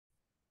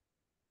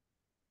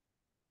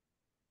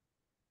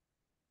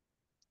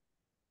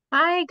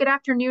Hi, good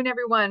afternoon,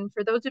 everyone.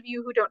 For those of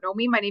you who don't know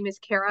me, my name is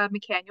Kara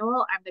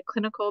McCanuel. I'm the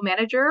clinical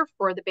manager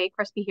for the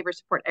Baycrest Behavior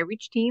Support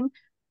Outreach Team.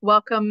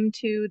 Welcome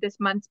to this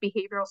month's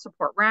behavioral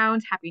support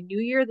rounds. Happy New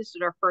Year. This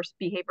is our first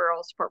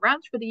behavioral support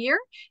rounds for the year.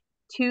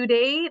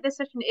 Today, this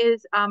session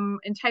is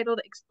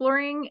entitled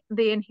Exploring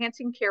the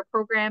Enhancing Care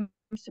Program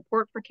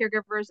Support for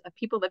Caregivers of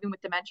People Living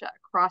with Dementia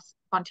Across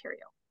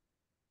Ontario.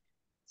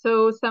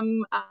 So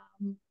some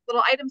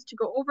little items to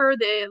go over,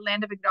 the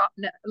land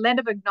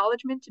of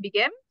acknowledgement to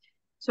begin.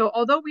 So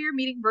although we are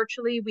meeting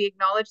virtually, we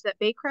acknowledge that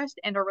Baycrest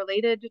and our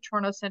related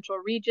Toronto Central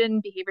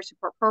Region behavior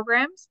support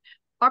programs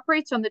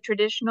operates on the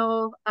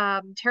traditional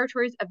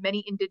territories of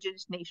many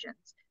Indigenous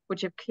nations,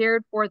 which have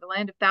cared for the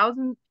land of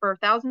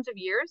thousands of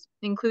years,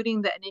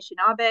 including the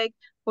Anishinaabe,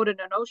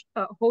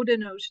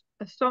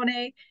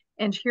 Haudenosaunee,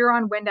 and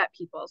Huron-Wendat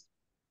peoples.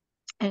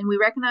 And we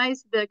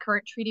recognize the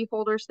current treaty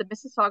holders, the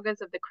Mississaugas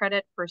of the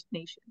Credit First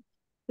Nation.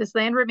 This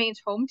land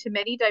remains home to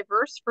many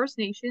diverse First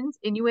Nations,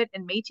 Inuit,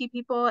 and Métis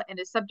people, and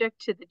is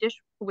subject to the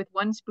Dish with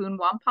One Spoon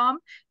Wampum,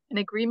 an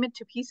agreement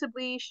to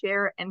peaceably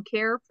share and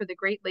care for the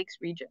Great Lakes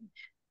region.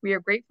 We are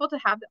grateful to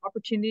have the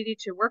opportunity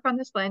to work on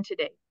this land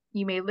today.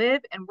 You may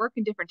live and work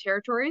in different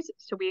territories,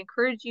 so we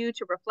encourage you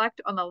to reflect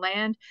on the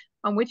land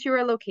on which you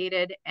are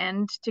located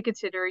and to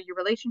consider your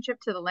relationship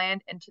to the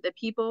land and to the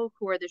people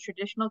who are the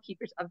traditional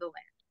keepers of the land.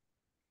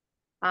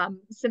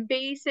 Some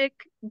basic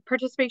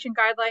participation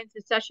guidelines.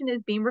 This session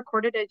is being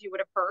recorded, as you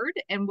would have heard,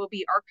 and will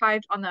be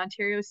archived on the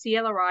Ontario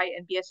CLRI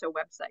and BSO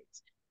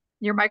websites.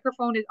 Your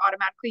microphone is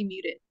automatically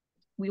muted.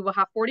 We will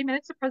have 40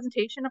 minutes of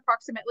presentation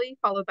approximately,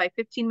 followed by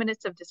 15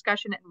 minutes of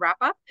discussion and wrap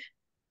up.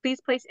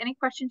 Please place any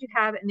questions you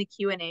have in the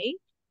Q&A.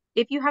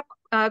 If you have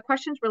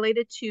questions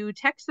related to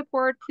tech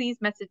support, please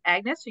message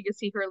Agnes. So you'll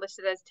see her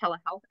listed as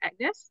Telehealth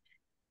Agnes.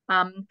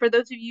 For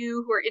those of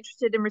you who are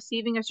interested in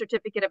receiving a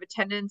certificate of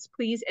attendance,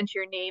 please enter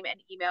your name and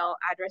email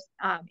address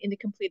in the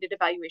completed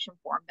evaluation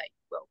form that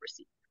you will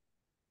receive.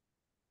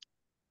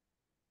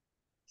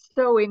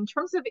 So in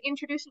terms of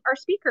introducing our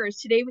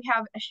speakers, today we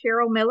have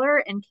Cheryl Miller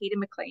and Katie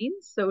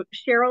MacLean. So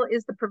Cheryl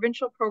is the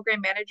Provincial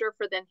Program Manager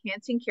for the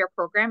Enhancing Care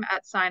Program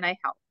at Sinai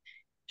Health.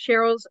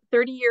 Cheryl's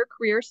 30-year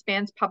career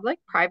spans public,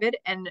 private,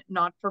 and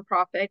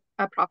not-for-profit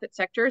profit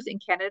sectors in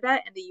Canada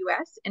and the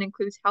US, and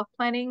includes health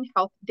planning,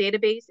 health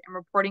database and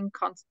reporting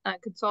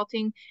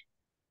consulting,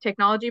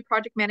 technology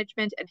project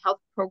management, and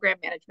health program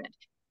management.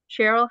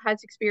 Cheryl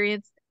has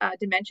experienced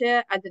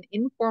dementia as an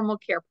informal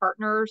care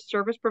partner,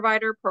 service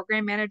provider,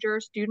 program manager,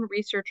 student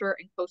researcher,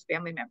 and close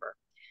family member.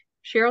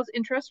 Cheryl's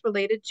interests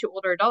related to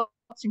older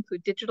adults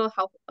include digital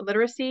health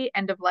literacy,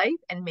 end of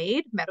life, and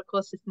MAID, medical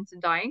assistance in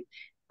dying,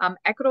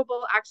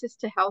 equitable access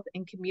to health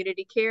and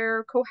community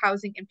care,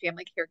 co-housing, and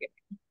family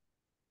caregiving.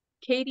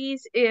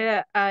 Katie's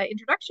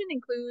introduction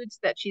includes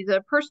that she's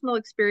a personal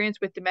experience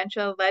with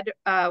dementia,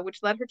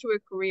 which led her to a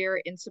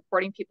career in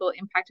supporting people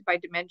impacted by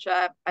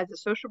dementia as a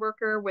social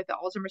worker with the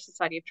Alzheimer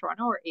Society of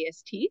Toronto, or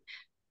AST.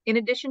 In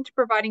addition to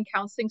providing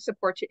counseling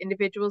support to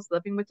individuals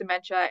living with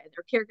dementia and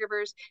their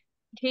caregivers,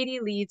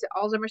 Katie leads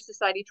Alzheimer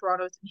Society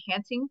Toronto's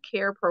Enhancing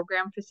Care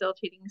Program,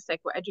 facilitating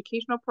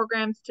psychoeducational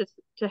programs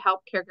to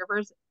help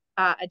caregivers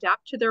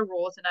adapt to their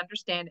roles and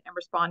understand and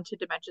respond to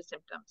dementia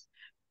symptoms.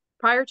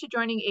 Prior to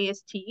joining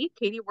AST,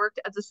 Katie worked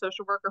as a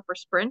social worker for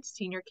Sprint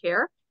Senior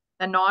Care,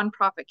 a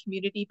nonprofit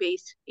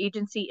community-based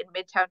agency in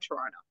Midtown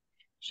Toronto.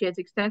 She has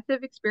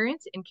extensive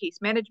experience in case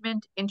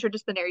management,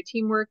 interdisciplinary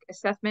teamwork,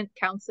 assessment,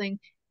 counseling,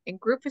 and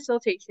group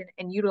facilitation,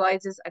 and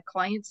utilizes a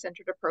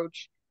client-centered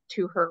approach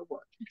to her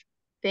work.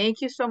 Thank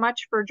you so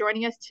much for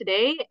joining us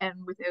today.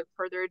 And without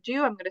further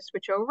ado, I'm going to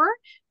switch over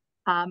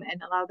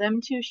and allow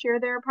them to share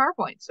their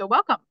PowerPoint. So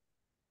welcome.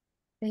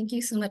 Thank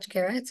you so much,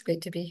 Kara. It's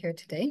great to be here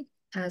today.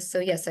 So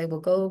yes, I will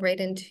go right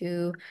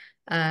into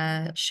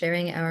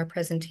sharing our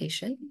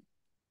presentation.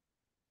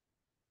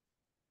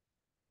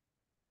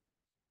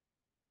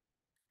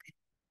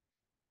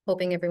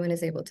 Hoping everyone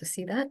is able to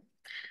see that.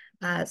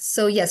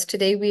 So yes,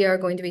 today we are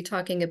going to be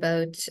talking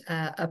about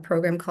a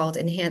program called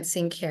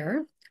Enhancing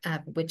Care,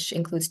 which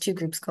includes two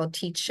groups called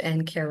Teach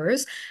and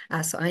Carers.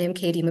 So I am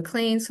Katie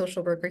MacLean,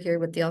 social worker here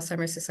with the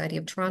Alzheimer Society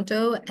of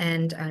Toronto,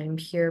 and I'm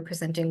here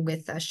presenting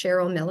with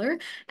Cheryl Miller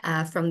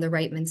from the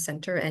Reitman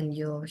Center, and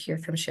you'll hear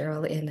from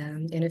Cheryl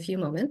in a few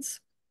moments.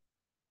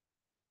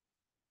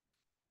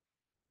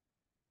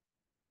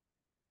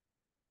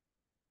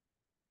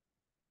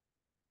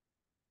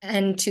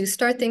 And to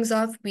start things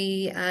off,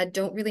 we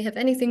don't really have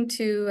anything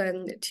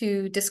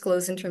to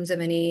disclose in terms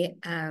of any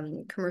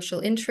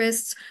commercial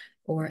interests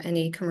or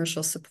any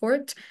commercial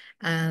support.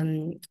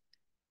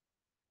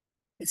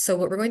 So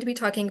what we're going to be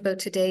talking about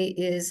today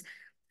is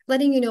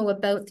letting you know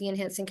about the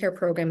Enhancing Care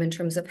Program in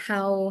terms of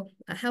how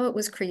it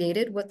was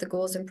created, what the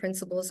goals and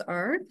principles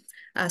are.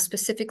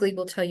 Specifically,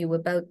 we'll tell you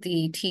about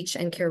the Teach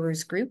and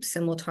Carers groups,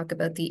 and we'll talk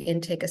about the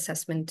intake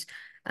assessment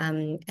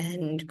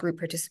and group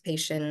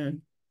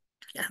participation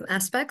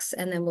aspects,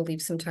 and then we'll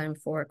leave some time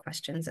for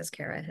questions, as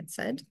Kara had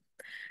said.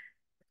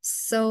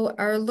 So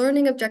our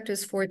learning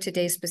objectives for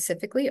today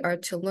specifically are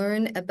to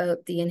learn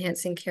about the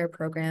Enhancing Care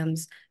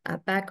Program's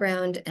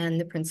background and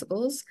the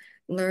principles,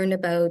 learn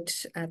about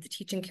the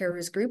teaching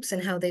carers groups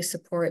and how they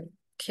support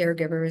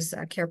caregivers,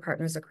 care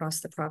partners across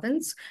the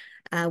province.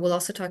 We'll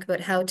also talk about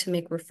how to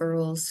make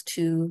referrals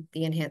to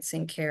the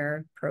Enhancing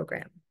Care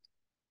Program.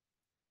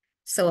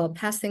 So I'll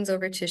pass things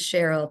over to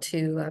Cheryl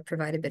to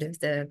provide a bit of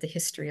the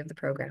history of the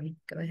program.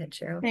 Go ahead,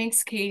 Cheryl.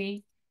 Thanks,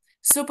 Katie.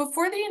 So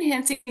before the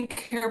Enhancing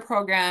Care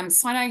Program,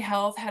 Sinai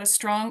Health had a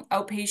strong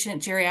outpatient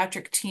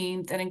geriatric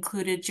team that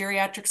included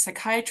geriatric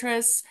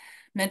psychiatrists,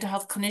 mental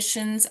health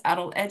clinicians,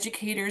 adult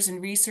educators,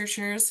 and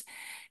researchers.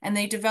 And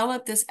they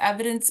developed this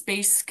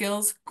evidence-based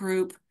skills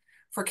group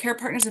for care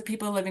partners of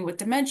people living with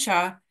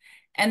dementia.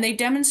 And they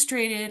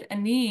demonstrated a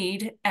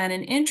need and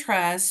an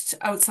interest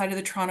outside of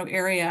the Toronto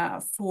area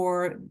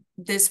for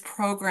this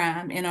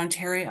program in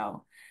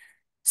Ontario.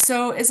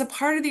 So as a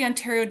part of the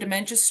Ontario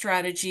Dementia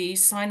Strategy,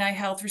 Sinai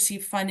Health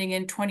received funding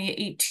in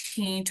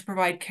 2018 to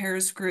provide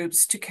cares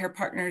groups to care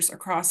partners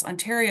across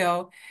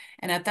Ontario.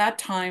 And at that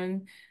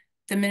time,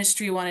 the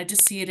ministry wanted to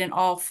see it in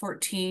all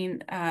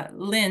 14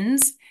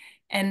 LHINs.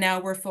 And now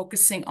we're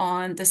focusing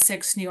on the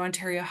 6 new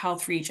Ontario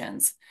health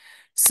regions.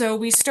 So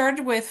we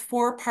started with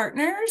 4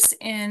 partners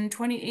in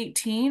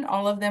 2018.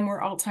 All of them were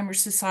Alzheimer's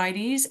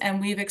societies,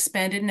 and we've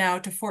expanded now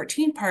to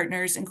 14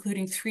 partners,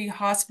 including 3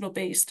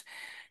 hospital-based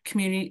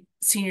community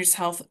seniors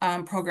health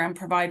program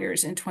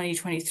providers in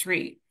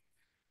 2023.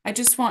 I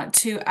just want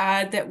to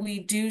add that we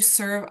do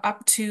serve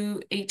up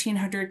to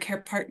 1,800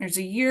 care partners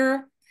a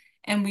year,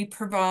 and we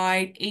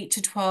provide 8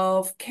 to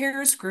 12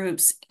 cares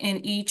groups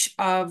in each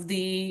of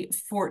the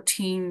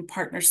 14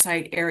 partner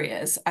site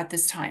areas at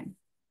this time.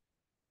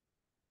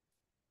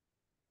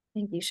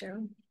 Thank you,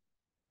 Cheryl.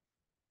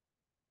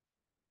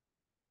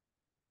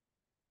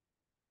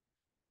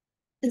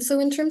 And so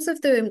in terms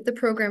of the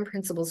program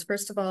principles,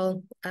 first of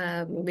all,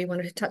 we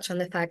wanted to touch on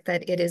the fact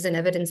that it is an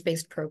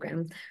evidence-based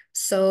program.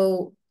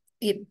 So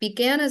it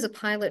began as a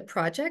pilot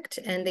project,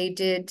 and they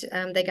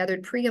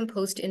gathered pre and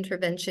post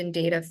intervention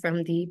data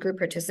from the group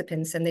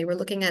participants, and they were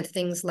looking at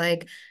things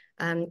like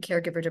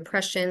caregiver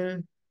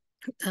depression,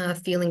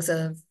 feelings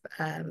of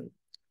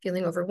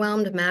feeling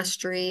overwhelmed,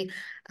 mastery,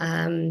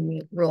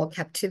 role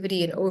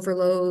captivity and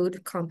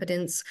overload,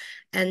 competence.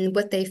 And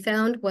what they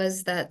found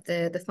was that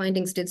the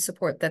findings did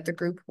support that the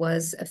group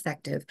was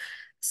effective.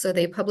 So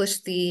they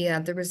published the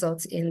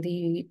results in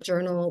the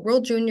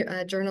World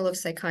Journal of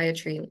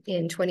Psychiatry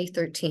in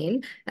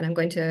 2013. And I'm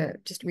going to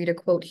just read a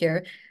quote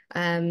here.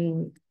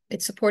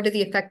 It supported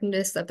the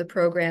effectiveness of the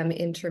program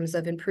in terms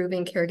of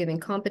improving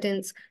caregiving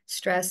competence,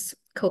 stress,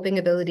 coping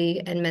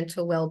ability, and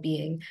mental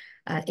well-being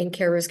in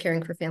carers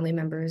caring for family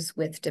members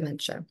with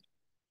dementia.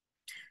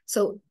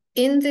 So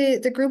in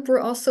the group,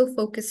 we're also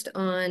focused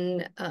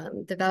on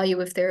the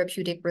value of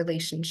therapeutic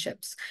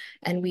relationships,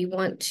 and we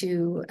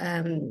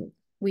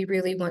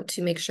really want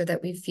to make sure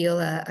that we feel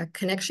a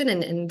connection,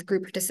 and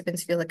group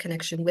participants feel a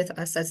connection with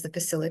us as the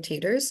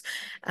facilitators.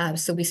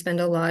 So we spend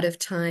a lot of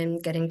time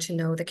getting to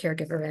know the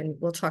caregiver, and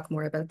we'll talk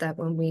more about that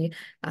when we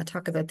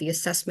talk about the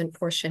assessment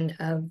portion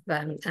of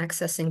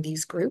accessing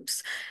these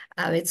groups.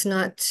 It's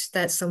not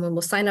that someone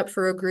will sign up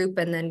for a group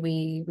and then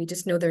we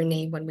just know their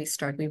name when we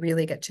start. We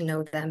really get to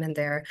know them and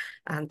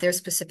their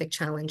specific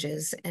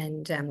challenges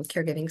and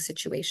caregiving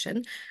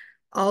situation.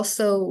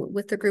 Also,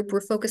 with the group, we're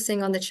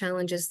focusing on the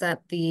challenges that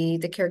the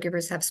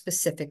caregivers have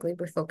specifically.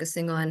 We're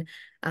focusing on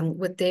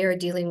what they are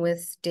dealing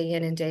with day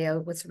in and day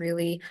out, what's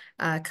really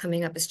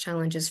coming up as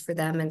challenges for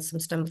them and some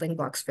stumbling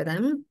blocks for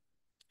them.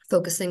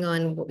 Focusing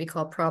on what we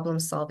call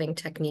problem-solving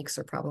techniques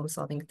or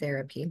problem-solving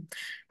therapy,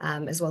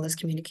 as well as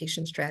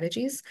communication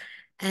strategies.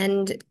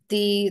 And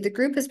the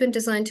group has been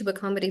designed to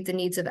accommodate the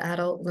needs of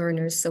adult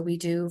learners. So we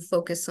do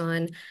focus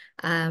on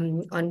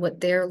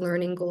what their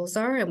learning goals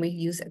are, and we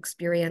use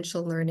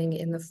experiential learning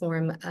in the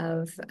form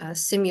of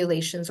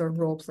simulations or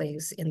role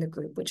plays in the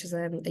group, which is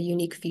a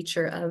unique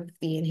feature of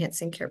the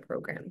Enhancing Care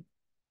program.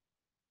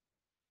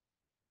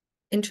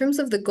 In terms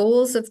of the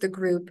goals of the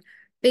group,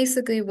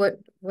 basically what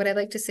I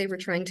like to say we're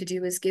trying to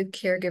do is give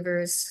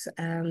caregivers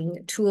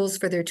tools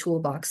for their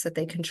toolbox that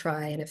they can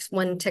try. And if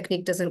one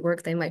technique doesn't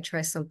work, they might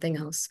try something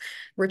else.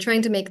 We're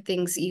trying to make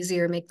things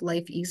easier, make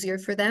life easier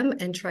for them,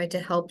 and try to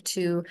help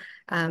to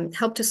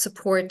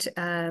support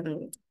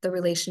the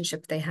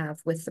relationship they have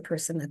with the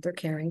person that they're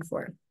caring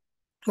for.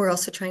 We're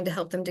also trying to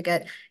help them to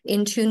get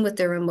in tune with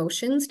their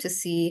emotions, to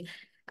see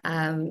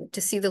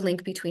the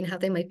link between how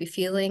they might be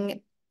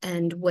feeling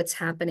and what's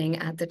happening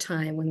at the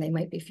time when they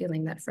might be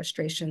feeling that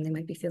frustration, they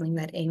might be feeling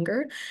that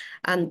anger.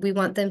 We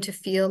want them to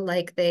feel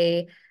like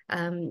they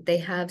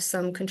have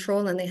some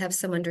control and they have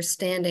some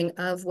understanding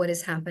of what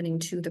is happening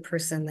to the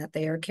person that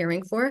they are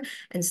caring for.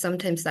 And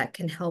sometimes that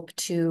can help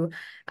to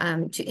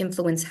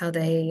influence how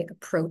they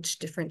approach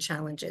different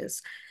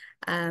challenges.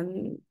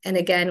 And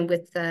again,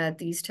 with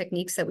these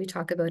techniques that we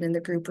talk about in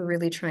the group, we're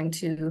really trying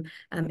to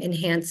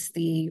enhance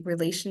the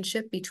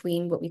relationship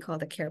between what we call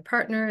the care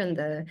partner and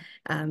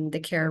the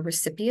care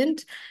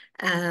recipient.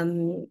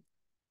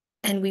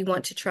 And we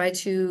want to try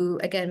to,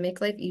 again,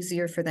 make life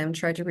easier for them,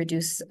 try to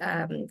reduce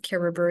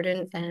carer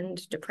burden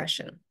and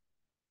depression.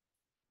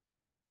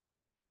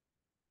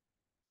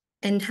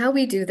 And how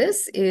we do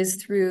this is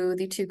through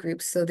the two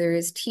groups. So there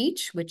is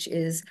TEACH, which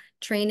is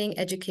training,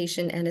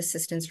 education, and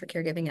assistance for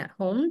caregiving at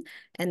home.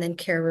 And then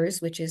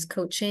Carers, which is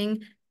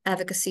coaching,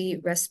 advocacy,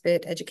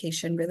 respite,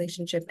 education,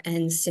 relationship,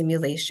 and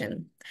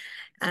simulation.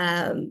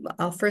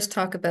 I'll first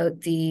talk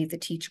about the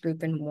TEACH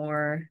group in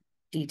more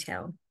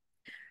detail.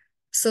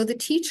 So the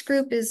TEACH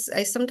group is,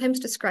 I sometimes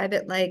describe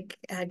it like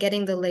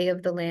getting the lay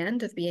of the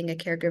land of being a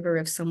caregiver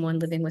of someone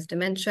living with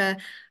dementia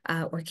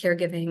or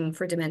caregiving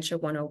for Dementia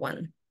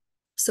 101.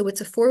 So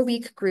it's a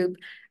 4-week group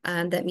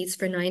that meets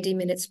for 90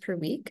 minutes per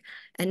week.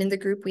 And in the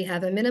group, we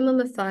have a minimum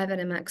of 5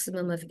 and a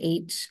maximum of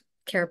 8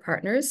 care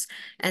partners.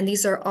 And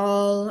these are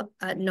all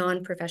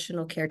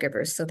non-professional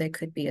caregivers. So they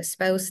could be a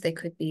spouse, they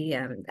could be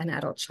an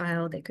adult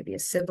child, they could be a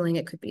sibling,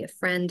 it could be a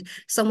friend,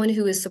 someone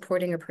who is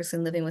supporting a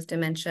person living with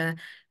dementia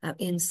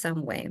in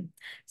some way.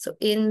 So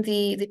in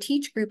the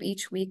TEACH group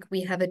each week,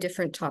 we have a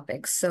different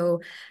topic.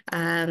 So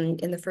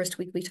in the first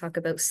week, we talk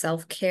about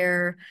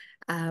self-care.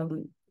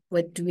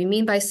 What do we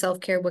mean by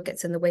self-care? What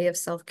gets in the way of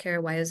self-care?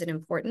 Why is it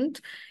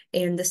important?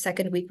 In the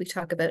second week, we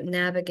talk about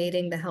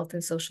navigating the health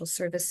and social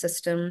service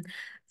system.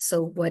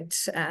 So what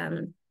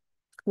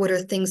are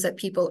things that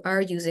people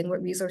are using?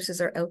 What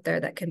resources are out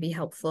there that can be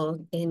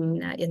helpful in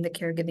the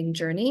caregiving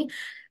journey?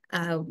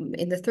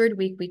 In the third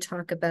week, we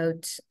talk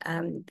about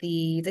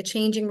the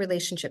changing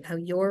relationship, how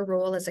your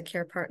role as a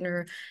care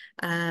partner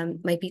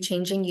might be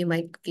changing. You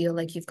might feel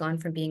like you've gone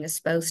from being a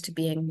spouse to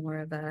being more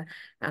of a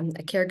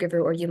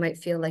caregiver, or you might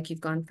feel like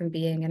you've gone from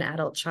being an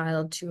adult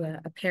child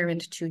to a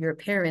parent to your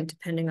parent,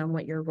 depending on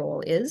what your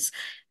role is.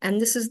 And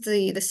this is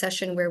the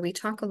session where we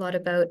talk a lot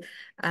about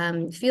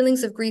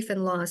feelings of grief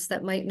and loss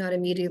that might not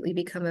immediately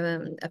become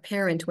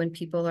apparent when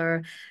people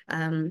are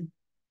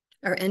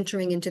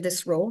entering into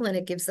this role, and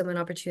it gives them an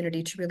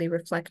opportunity to really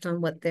reflect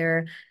on what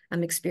their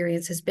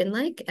experience has been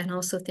like, and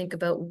also think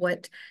about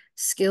what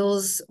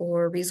skills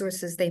or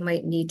resources they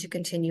might need to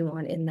continue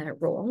on in that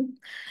role.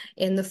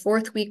 In the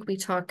fourth week, we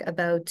talk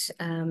about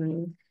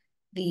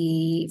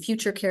the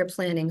future care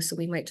planning. So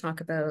we might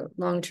talk about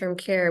long-term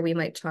care, we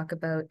might talk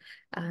about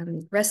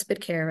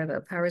respite care,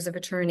 about powers of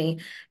attorney.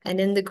 And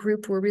in the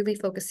group, we're really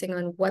focusing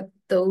on what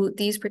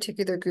these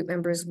particular group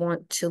members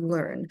want to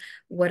learn.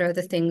 What are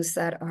the things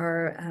that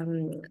are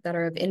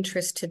of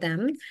interest to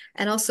them?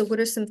 And also, what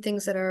are some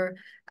things that are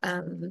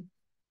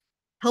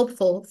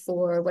helpful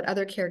for what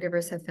other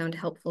caregivers have found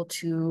helpful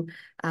to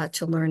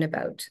learn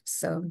about.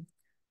 So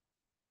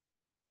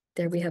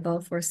there we have all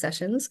 4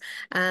 sessions.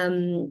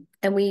 And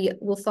we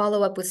will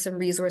follow up with some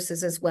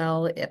resources as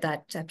well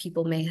that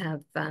people may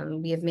have,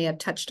 may have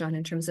touched on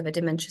in terms of a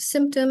dementia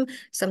symptom.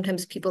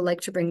 Sometimes people like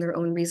to bring their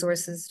own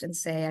resources and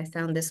say, I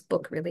found this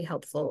book really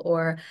helpful,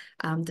 or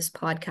this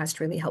podcast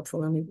really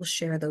helpful, and we will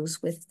share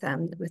those with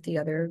the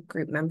other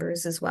group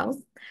members as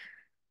well.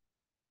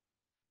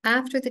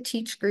 After the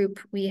TEACH group,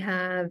 we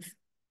have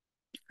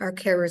our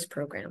Carers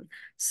program.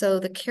 So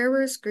the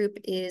Carers group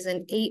is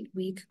an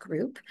 8-week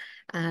group,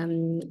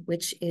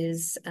 which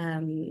is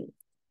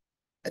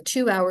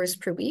 2 hours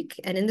per week.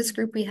 And in this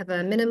group, we have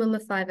a minimum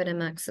of 5 and a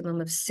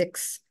maximum of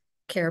 6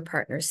 care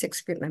partners,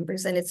 6 group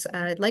members. And it's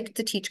like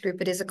the TEACH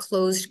group, it is a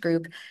closed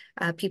group.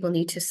 People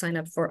need to sign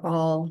up for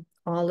all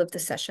of the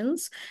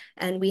sessions.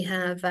 And we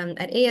have,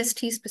 at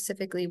AST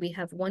specifically, we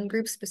have one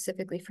group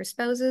specifically for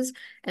spouses,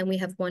 and we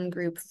have one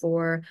group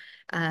for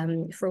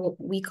what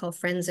we call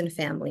friends and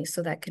family.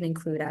 So that can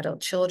include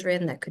adult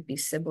children, that could be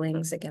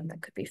siblings, again,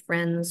 that could be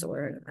friends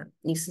or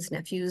nieces,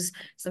 nephews,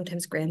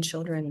 sometimes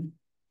grandchildren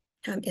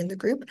in the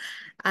group.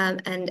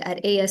 And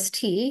at AST,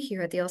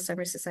 here at the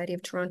Alzheimer's Society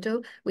of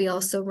Toronto, we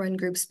also run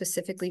groups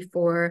specifically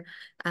for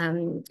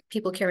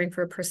people caring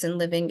for a person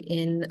living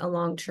in a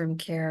long-term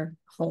care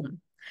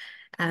home.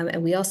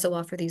 And we also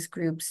offer these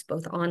groups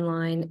both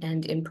online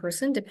and in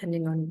person,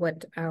 depending on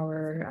what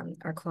our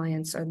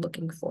clients are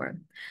looking for.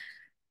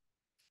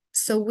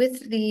 So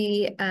with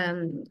the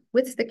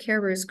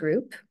Carers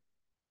group,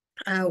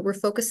 we're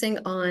focusing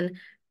on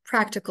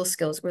practical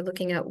skills. We're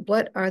looking at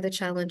what are the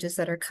challenges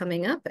that are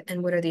coming up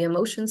and what are the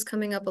emotions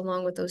coming up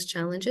along with those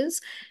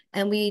challenges.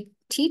 And we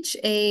teach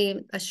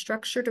a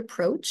structured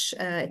approach.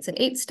 It's an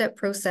 8-step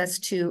process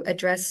to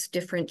address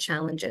different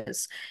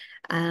challenges.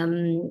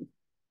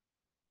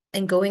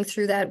 And going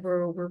through that,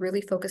 we're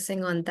really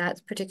focusing on that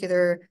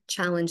particular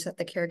challenge that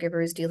the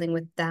caregiver is dealing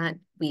with that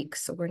week.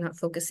 So we're not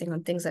focusing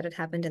on things that had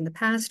happened in the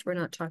past. We're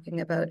not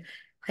talking about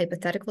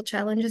hypothetical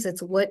challenges.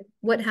 It's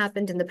what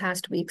happened in the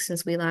past week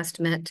since we last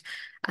met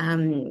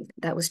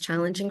that was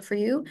challenging for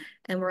you.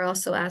 And we're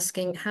also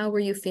asking, how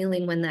were you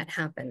feeling when that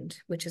happened?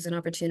 Which is an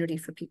opportunity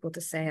for people to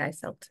say, I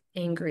felt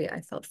angry,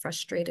 I felt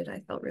frustrated,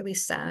 I felt really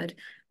sad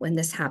when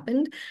this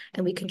happened.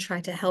 And we can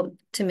try to help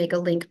to make a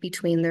link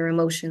between their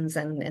emotions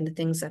and the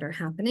things that are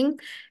happening.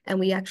 And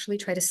we actually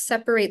try to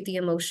separate the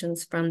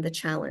emotions from the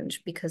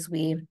challenge, because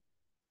we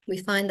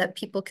find that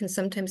people can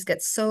sometimes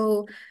get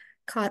so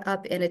caught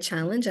up in a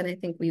challenge, and I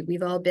think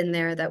we've all been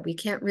there, that we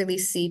can't really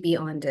see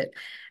beyond it.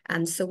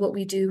 And so what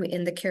we do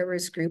in the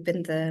Carers group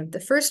in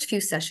the first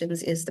few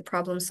sessions is the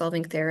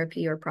problem-solving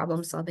therapy or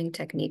problem-solving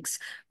techniques,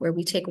 where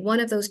we take one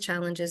of those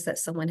challenges that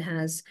someone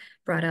has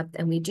brought up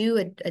and we do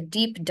a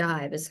deep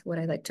dive, is what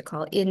I like to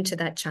call, into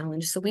that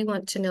challenge. So we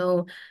want to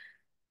know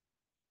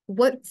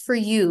what for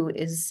you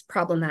is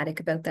problematic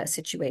about that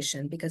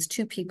situation, because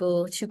two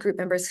group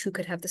members who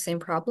could have the same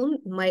problem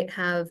might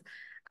have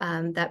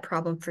that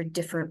problem for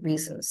different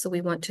reasons. So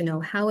we want to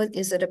know, how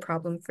is it a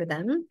problem for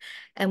them?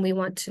 And we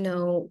want to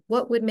know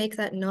what would make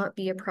that not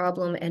be a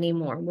problem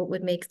anymore? What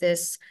would make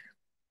this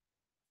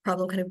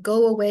problem kind of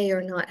go away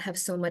or not have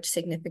so much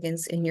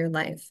significance in your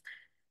life?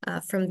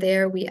 From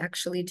there, we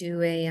actually do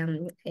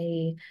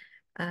a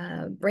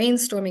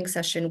brainstorming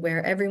session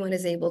where everyone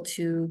is able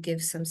to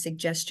give some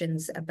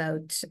suggestions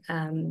about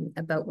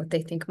what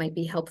they think might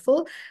be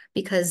helpful,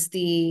 because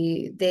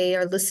they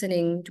are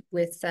listening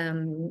with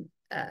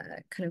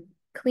kind of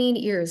clean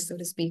ears, so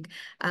to speak,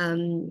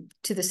 to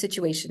the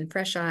situation,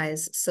 fresh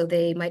eyes, so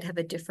they might have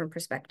a different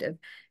perspective.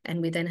 And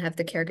we then have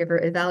the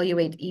caregiver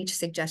evaluate each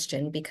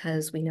suggestion,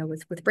 because we know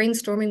with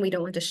brainstorming, we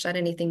don't want to shut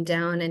anything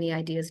down, any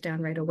ideas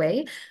down right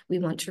away. We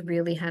want to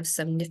really have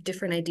some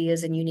different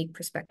ideas and unique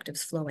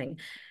perspectives flowing.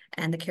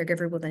 And the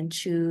caregiver will then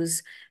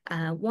choose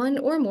one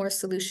or more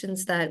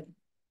solutions that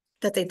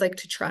they'd like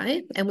to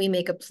try, and we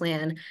make a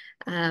plan.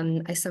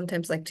 I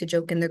sometimes like to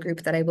joke in the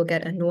group that I will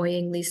get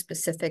annoyingly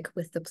specific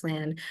with the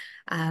plan,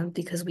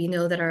 because we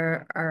know that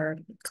our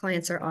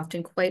clients are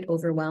often quite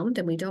overwhelmed,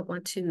 and we don't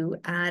want to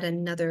add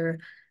another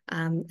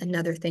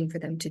thing for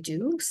them to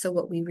do. So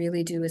what we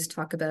really do is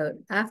talk about,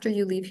 after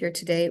you leave here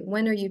today,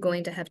 when are you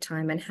going to have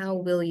time, and how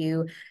will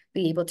you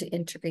be able to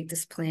integrate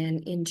this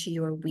plan into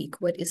your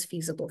week? What is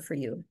feasible for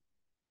you?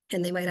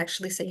 And they might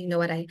actually say, you know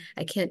what, I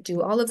can't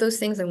do all of those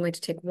things. I'm going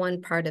to take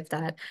one part of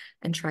that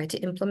and try to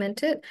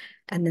implement it.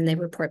 And then they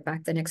report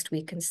back the next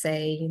week and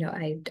say, you know,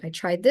 I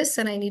tried this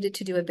and I needed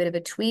to do a bit of a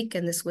tweak,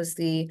 and this was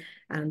the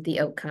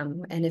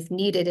outcome. And if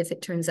needed, if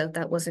it turns out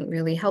that wasn't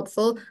really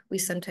helpful, we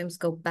sometimes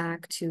go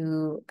back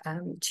to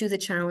the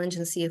challenge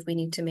and see if we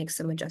need to make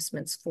some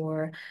adjustments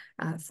for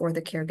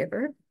the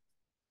caregiver.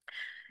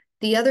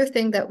 The other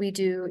thing that we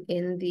do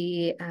in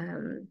the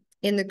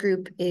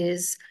group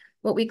is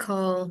what we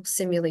call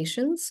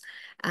simulations.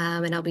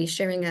 And I'll be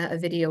sharing a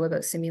video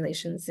about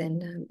simulations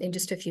in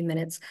just a few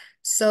minutes.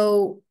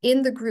 So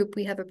in the group,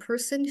 we have a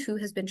person who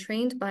has been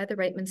trained by the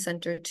Reitman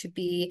Center to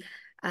be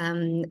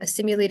a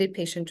simulated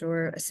patient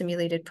or a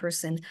simulated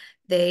person.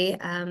 They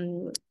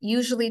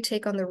usually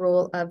take on the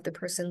role of the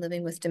person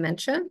living with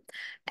dementia,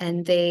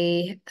 and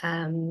they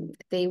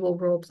will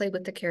role play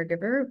with the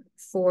caregiver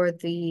for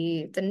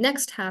the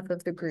next half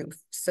of the group.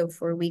 So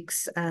for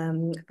weeks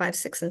 5,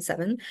 6, and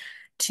 7,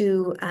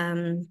 to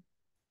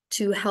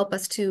help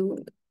us to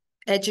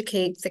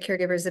educate the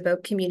caregivers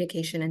about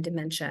communication and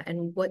dementia,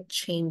 and what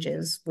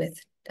changes with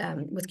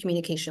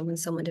communication when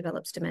someone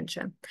develops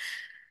dementia.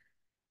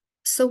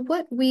 So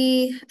what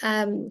we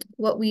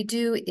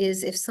do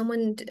is, if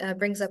someone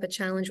brings up a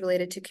challenge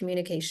related to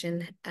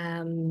communication,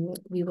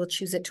 we will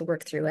choose it to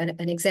work through. And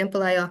an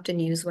example I often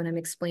use when I'm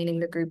explaining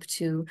the group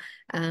to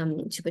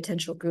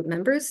potential group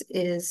members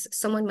is,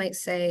 someone might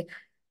say,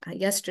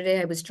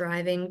 yesterday I was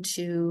driving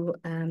to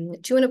an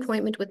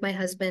appointment with my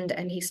husband,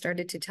 and he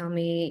started to tell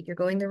me, you're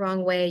going the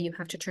wrong way, you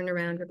have to turn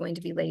around, we're going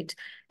to be late.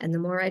 And the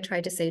more I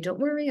tried to say, don't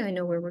worry, I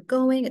know where we're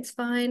going, it's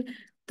fine,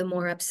 the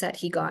more upset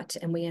he got,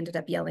 and we ended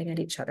up yelling at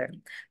each other.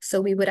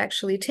 So we would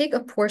actually take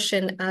a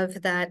portion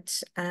of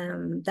that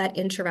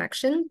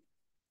interaction.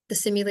 The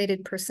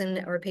simulated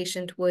person or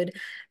patient would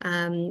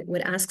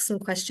ask some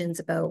questions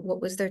about what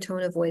was their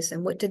tone of voice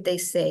and what did they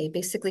say,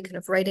 basically kind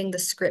of writing the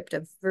script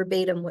of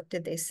verbatim what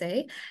did they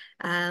say.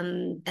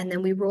 And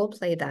then we role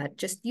play that.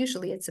 Just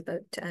usually it's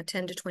about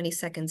 10 to 20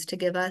 seconds to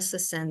give us a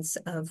sense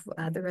of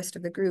the rest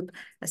of the group,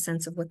 a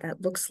sense of what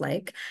that looks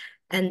like.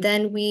 And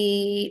then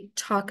we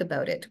talk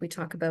about it. We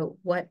talk about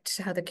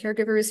how the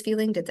caregiver is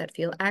feeling. Did that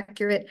feel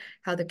accurate?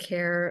 How the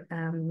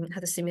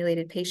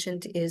simulated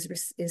patient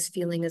is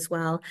feeling as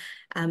well.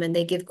 And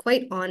they give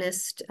quite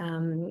honest,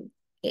 in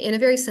a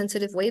very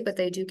sensitive way, but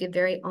they do give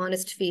very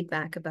honest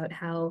feedback about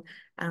how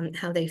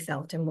they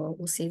felt. And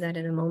we'll see that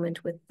in a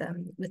moment with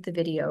the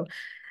video.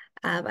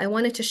 I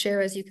wanted to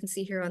share, as you can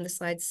see here on the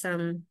slide,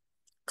 some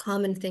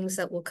common things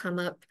that will come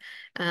up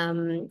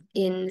in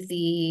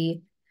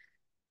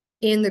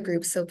the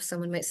group. So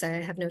someone might say,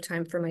 I have no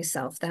time for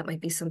myself. That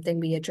might be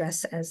something we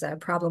address as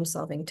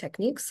problem-solving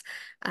techniques.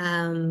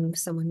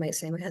 Someone might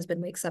say, my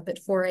husband wakes up at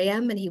 4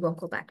 a.m. and he won't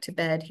go back to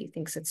bed. He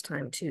thinks it's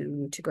time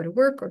to go to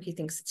work, or he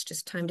thinks it's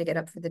just time to get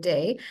up for the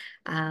day.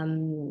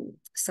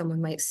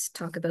 Someone might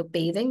talk about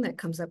bathing. That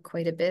comes up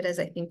quite a bit, as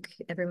I think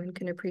everyone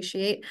can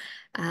appreciate.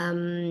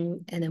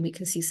 And then we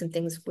can see some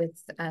things with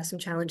some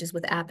challenges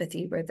with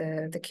apathy, where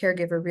the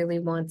caregiver really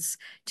wants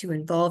to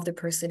involve the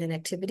person in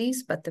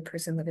activities, but the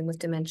person living with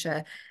dementia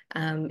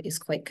is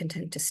quite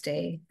content to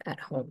stay at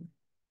home.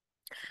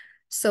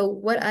 So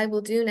what I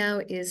will do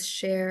now is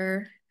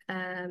share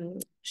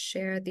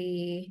share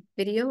the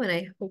video, and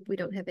I hope we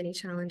don't have any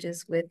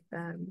challenges with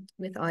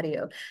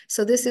audio.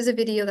 So this is a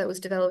video that was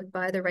developed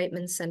by the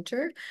Reitman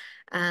Center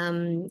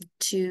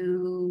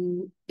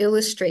to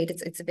illustrate.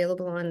 It's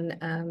available on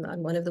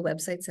one of the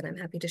websites, and I'm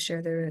happy to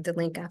share the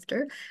link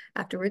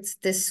afterwards.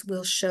 This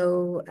will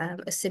show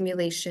a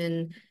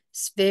simulation.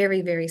 It's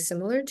very, very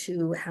similar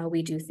to how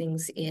we do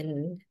things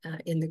in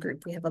the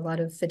group. We have a lot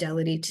of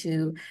fidelity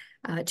to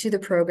the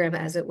program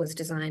as it was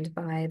designed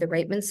by the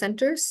Reitman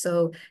Center.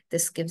 So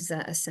this gives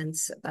a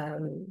sense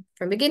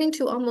from beginning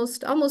to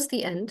almost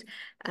the end,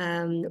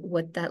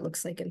 what that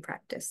looks like in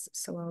practice.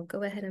 So I'll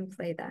go ahead and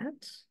play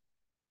that.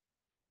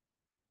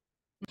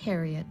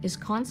 Harriet is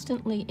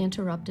constantly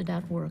interrupted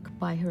at work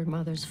by her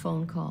mother's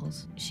phone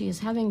calls. She is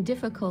having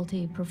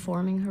difficulty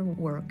performing her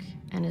work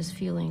and is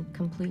feeling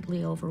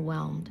completely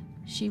overwhelmed.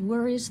 She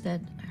worries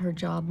that her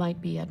job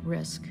might be at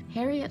risk.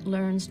 Harriet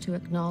learns to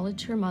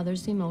acknowledge her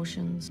mother's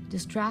emotions,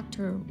 distract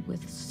her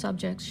with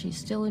subjects she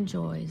still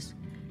enjoys,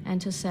 and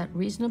to set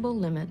reasonable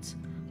limits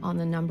on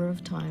the number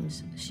of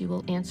times she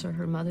will answer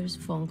her mother's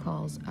phone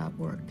calls at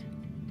work.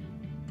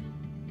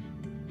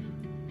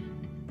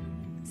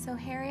 So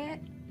Harriet,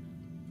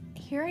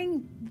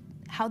 hearing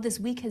how this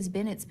week has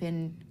been, it's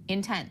been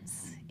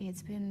intense.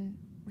 It's been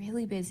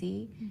really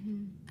busy,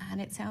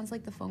 and it sounds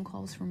like the phone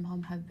calls from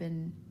Mom have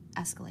been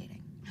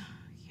escalating.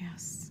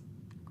 Yes.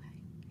 Okay.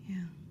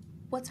 Yeah.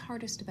 What's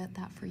hardest about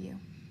that for you?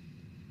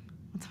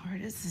 What's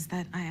hardest is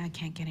that I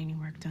can't get any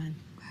work done.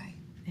 Okay.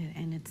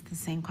 And it's the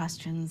same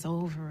questions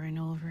over and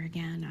over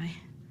again.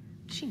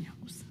 She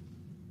knows.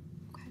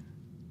 Okay.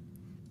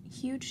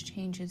 Huge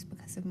changes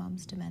because of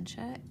Mom's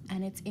dementia,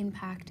 and it's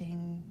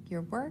impacting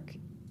your work.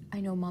 I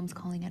know Mom's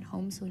calling at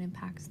home, so it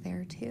impacts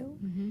there too.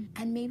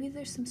 And maybe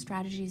there's some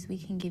strategies we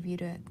can give you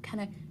to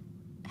kind of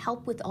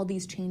help with all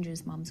these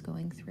changes Mom's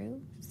going through,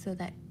 so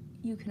that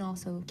you can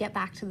also get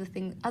back to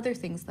the other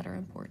things that are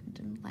important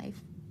in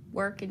life,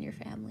 work and your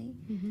family.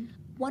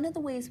 One of the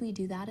ways we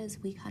do that is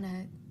we kind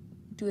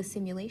of do a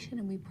simulation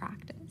and we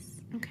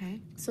practice. Okay.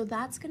 So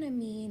that's going to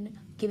mean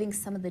giving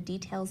some of the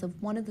details of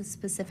one of the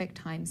specific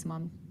times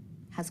Mom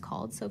has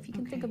called. So if you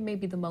can think of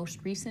maybe the most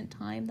recent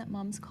time that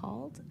Mom's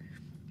called.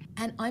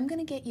 And I'm going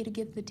to get you to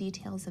give the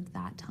details of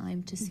that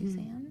time to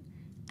Suzanne.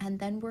 And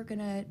then we're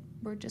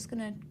just going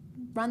to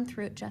run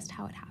through it just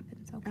how it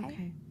happens, okay?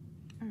 Okay.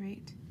 All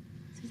right.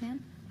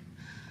 Suzanne?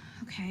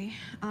 Okay.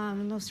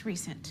 Most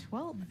recent.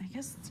 Well, I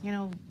guess,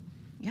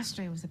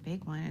 yesterday was a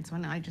big one. It's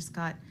when I just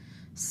got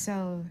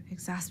so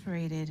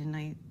exasperated and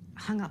I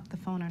hung up the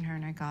phone on her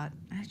and I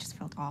just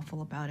felt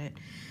awful about it.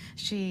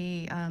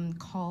 She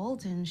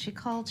called and she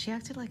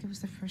acted like it was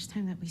the first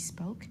time that we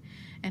spoke,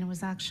 and it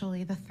was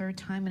actually the third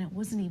time, and it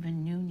wasn't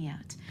even noon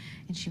yet.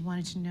 And she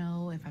wanted to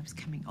know if I was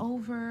coming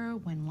over,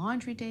 when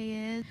laundry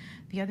day is.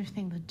 The other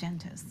thing, the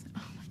dentist.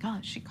 Oh my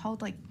gosh, she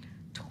called like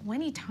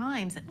 20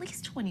 times, at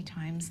least 20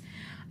 times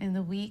in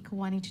the week,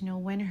 wanting to know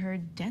when her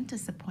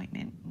dentist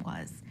appointment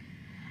was.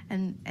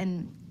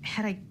 And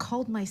had I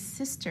called my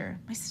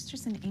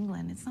sister's in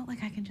England. It's not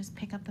like I can just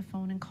pick up the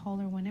phone and call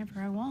her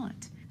whenever I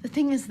want. The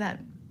thing is that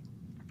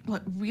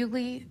what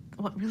really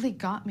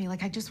got me,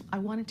 like I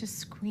wanted to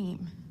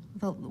scream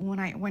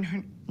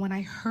when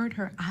I heard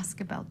her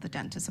ask about the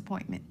dentist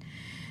appointment.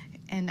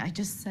 And I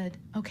just said,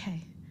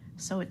 okay,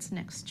 so it's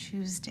next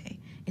Tuesday.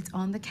 It's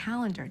on the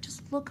calendar.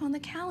 Just look on the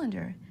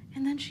calendar.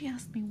 And then she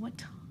asked me what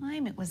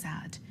time it was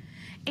at.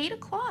 8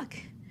 o'clock.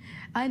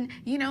 And,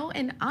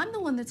 and I'm the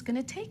one that's going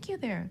to take you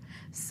there.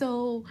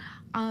 So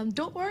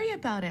don't worry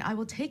about it. I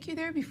will take you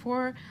there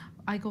before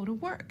I go to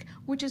work,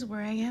 which is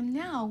where I am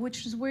now,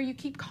 which is where you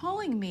keep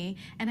calling me,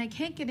 and I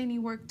can't get any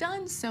work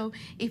done. So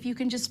if you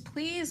can just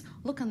please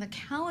look on the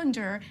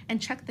calendar and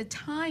check the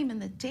time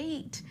and the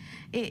date,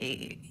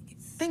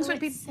 things would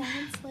be... It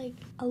sounds like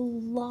a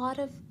lot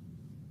of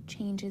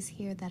changes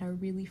here that are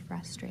really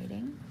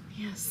frustrating.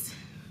 Yes.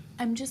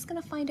 I'm just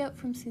going to find out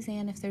from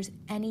Suzanne if there's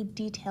any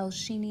details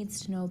she needs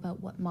to know about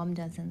what Mom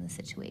does in the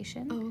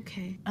situation. Oh,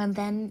 okay. And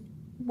then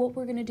what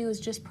we're going to do is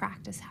just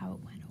practice how it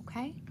went,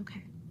 okay?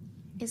 Okay.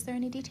 Is there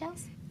any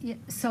details? Yeah,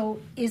 so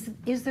is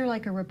there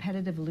like a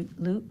repetitive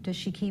loop? Does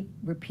she keep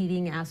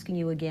repeating, asking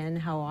you again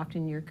how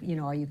often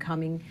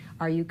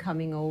are you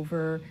coming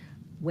over?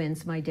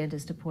 When's my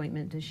dentist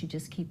appointment? Does she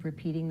just keep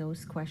repeating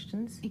those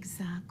questions?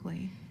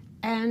 Exactly.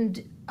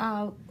 And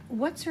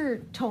what's her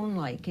tone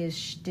like?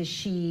 Does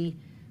she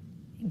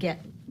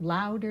get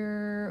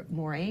louder,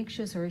 more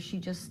anxious, or is she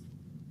just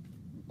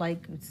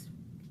like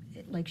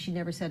she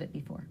never said it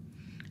before?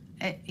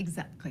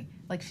 Exactly.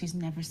 Like she's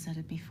never said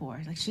it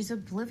before. Like she's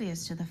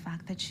oblivious to the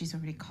fact that she's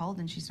already called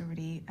and she's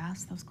already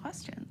asked those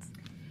questions.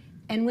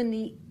 And when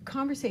the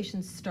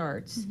conversation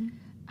starts,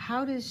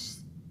 how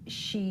does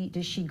she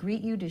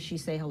greet you? Does she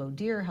say, hello,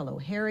 dear, hello,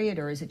 Harriet,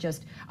 or is it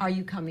just, are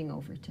you coming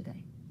over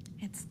today?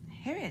 It's,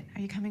 Harriet,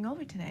 are you coming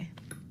over today?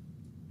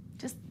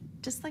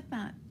 Just like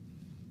that.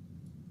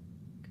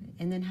 Okay.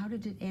 And then how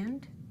did it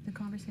end, the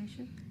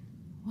conversation?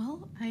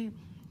 Well, I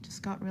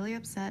just got really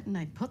upset and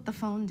I put the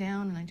phone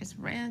down and I just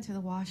ran to the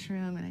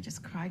washroom and I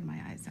just cried my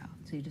eyes out.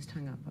 So you just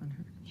hung up on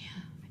her? Yeah,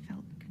 I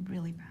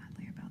really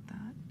badly about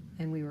that.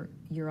 And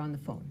you're on the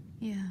phone.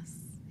 Yes,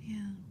 yeah.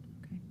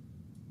 Okay.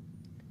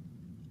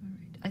 All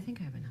right. I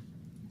think I have enough.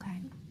 Okay.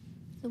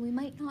 So we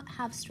might not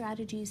have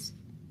strategies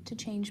to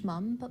change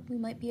mom, but we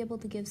might be able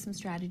to give some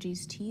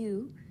strategies to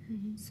you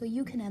so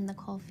you can end the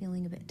call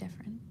feeling a bit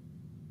different.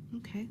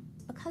 Okay.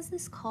 Because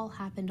this call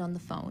happened on the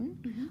phone,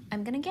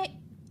 I'm going to get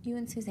you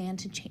and Suzanne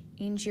to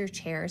change your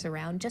chairs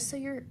around just so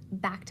you're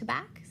back to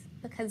back,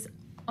 because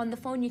on the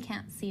phone you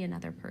can't see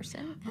another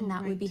person, and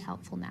that would be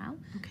helpful now.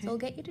 Okay. So I'll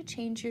get you to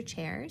change your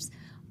chairs.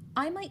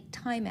 I might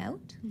time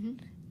out,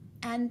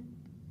 and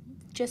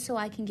just so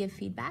I can give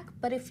feedback,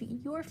 but if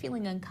you're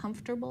feeling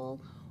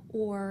uncomfortable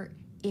or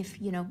if,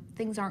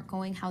 things aren't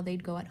going how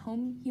they'd go at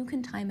home, you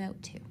can time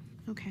out too.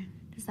 Okay.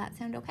 Does that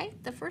sound okay?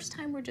 The first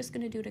time we're just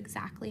going to do it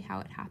exactly how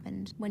it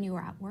happened when you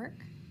were at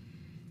work.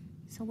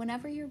 So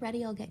whenever you're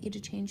ready, I'll get you to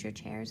change your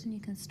chairs and you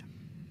can start.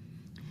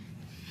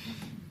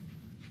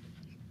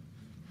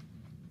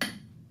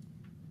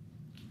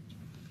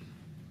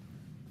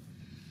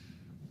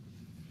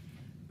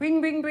 Ring,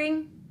 ring,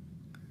 ring.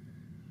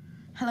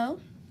 Hello?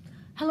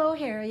 Hello,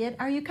 Harriet.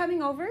 Are you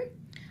coming over?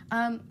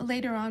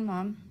 Later on,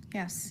 Mom.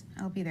 Yes,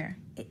 I'll be there.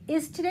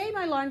 Is today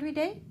my laundry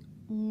day?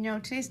 No,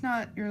 today's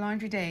not your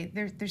laundry day.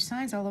 There's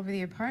signs all over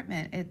the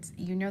apartment.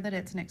 You know that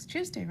it's next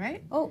Tuesday,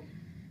 right? Oh,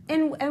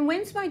 and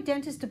when's my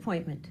dentist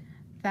appointment?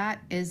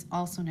 That is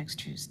also next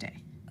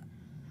Tuesday.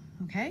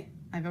 Okay?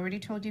 I've already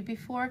told you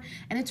before,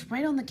 and it's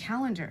right on the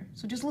calendar.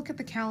 So just look at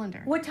the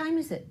calendar. What time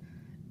is it?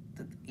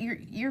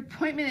 Your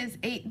appointment is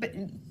 8, but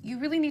you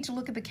really need to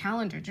look at the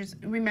calendar. Just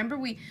remember,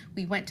 we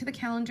went to the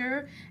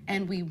calendar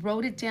and we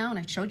wrote it down.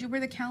 I showed you where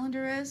the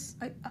calendar is.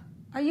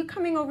 Are you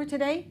coming over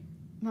today?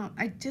 Well,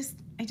 I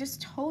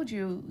just told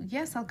you,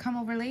 yes, I'll come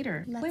over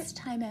later. Let's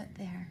time out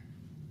there.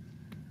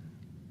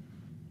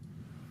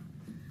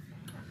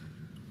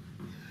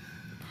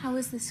 How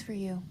is this for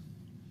you?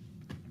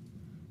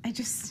 I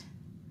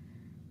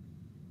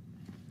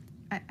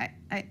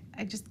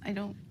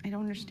don't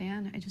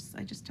understand.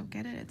 I just don't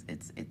get it.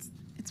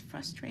 It's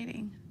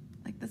frustrating.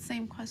 Like the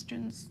same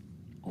questions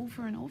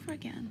over and over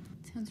again.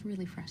 Sounds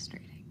really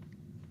frustrating.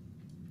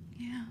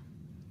 Yeah.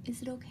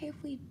 Is it okay if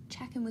we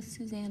check in with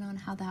Suzanne on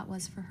how that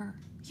was for her?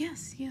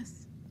 Yes,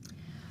 yes.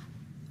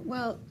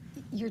 Well,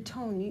 your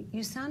tone,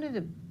 you sounded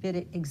a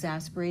bit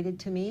exasperated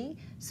to me,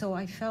 so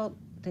I felt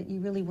that you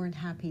really weren't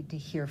happy to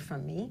hear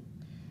from me,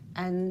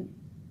 and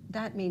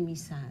that made me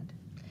sad.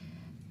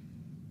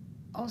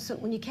 Also,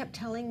 when you kept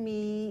telling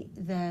me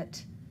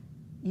that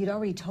you'd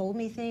already told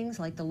me things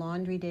like the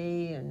laundry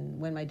day and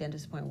when my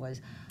dentist appointment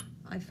was,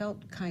 I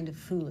felt kind of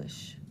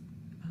foolish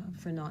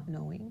for not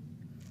knowing.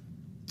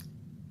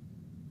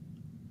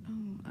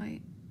 Oh,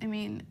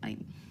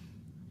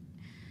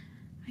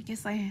 I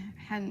guess I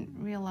hadn't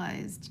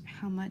realized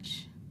how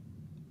much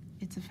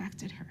it's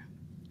affected her,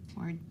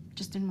 or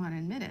just didn't want to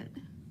admit it.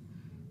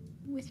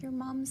 With your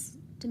mom's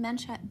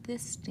dementia at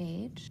this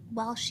stage,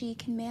 while she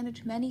can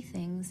manage many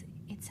things,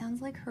 it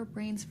sounds like her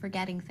brain's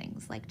forgetting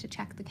things, like to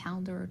check the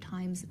calendar or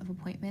times of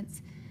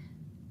appointments.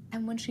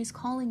 And when she's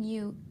calling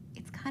you,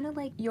 it's kind of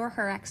like you're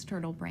her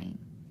external brain.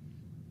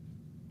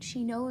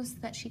 She knows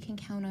that she can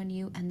count on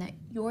you and that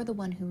you're the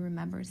one who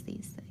remembers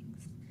these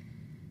things.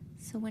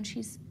 So when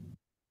she's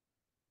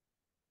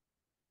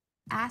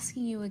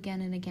asking you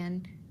again and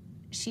again,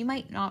 she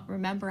might not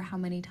remember how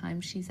many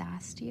times she's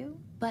asked you,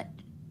 but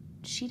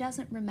she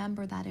doesn't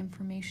remember that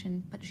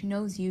information, but she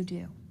knows you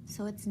do.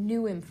 So it's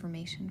new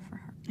information for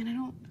her. And I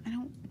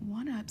don't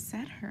want to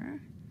upset her.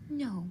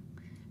 No.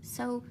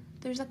 So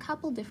there's a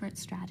couple different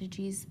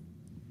strategies.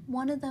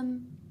 One of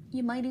them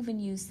you might even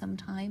use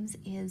sometimes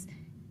is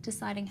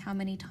deciding how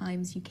many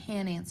times you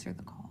can answer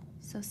the call.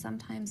 So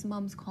sometimes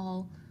mom's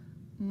call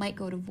might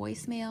go to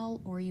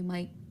voicemail, or you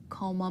might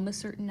call mom a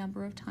certain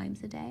number of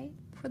times a day.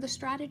 For the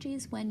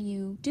strategies when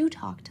you do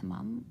talk to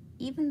mom,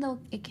 even though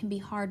it can be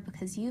hard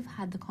because you've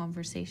had the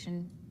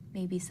conversation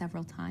maybe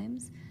several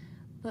times,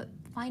 but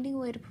finding a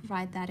way to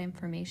provide that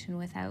information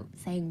without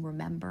saying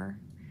remember,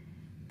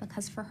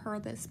 because for her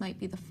this might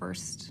be the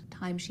first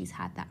time she's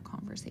had that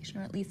conversation,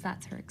 or at least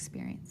that's her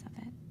experience of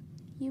it.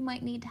 You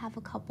might need to have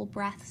a couple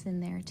breaths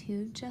in there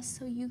too, just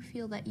so you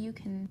feel that you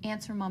can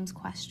answer mom's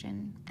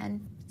question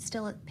and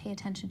still pay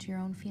attention to your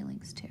own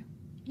feelings too.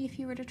 If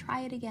you were to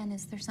try it again,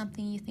 is there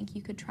something you think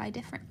you could try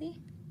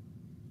differently?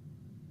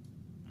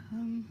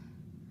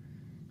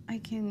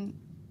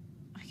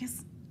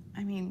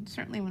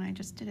 Certainly when I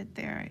just did it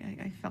there,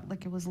 I felt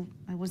like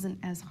I wasn't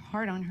as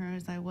hard on her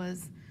as I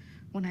was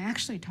when I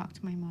actually talked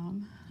to my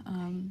mom.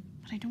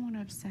 But I don't want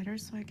to upset her,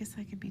 so I guess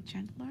I could be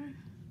gentler.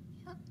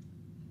 Yeah.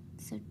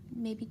 So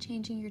maybe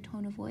changing your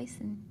tone of voice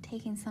and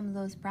taking some of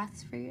those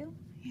breaths for you?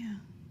 Yeah.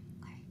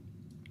 Okay.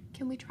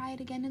 Can we try it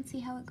again and see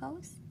how it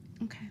goes?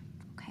 Okay.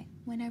 Okay,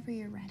 whenever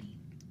you're ready.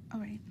 All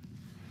right.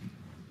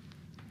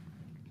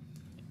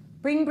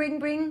 Bring, bring,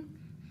 bring.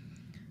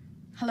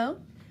 Hello?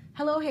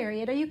 Hello,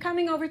 Harriet. Are you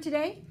coming over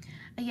today?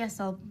 Yes,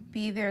 I'll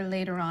be there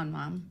later on,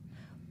 Mom.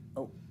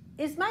 Oh,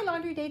 is my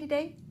laundry day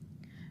today?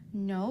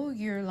 No,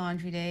 your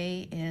laundry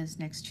day is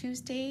next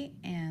Tuesday,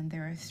 and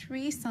there are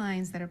 3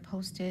 signs that are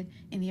posted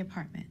in the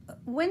apartment.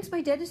 When's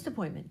my dentist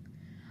appointment?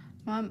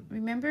 Mom,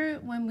 remember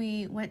when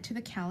we went to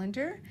the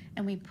calendar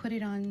and we put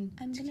it on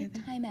I'm together?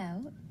 gonna time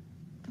out.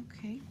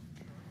 Okay.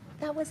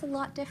 That was a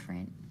lot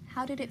different.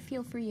 How did it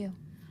feel for you?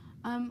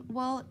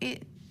 Well,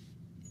 it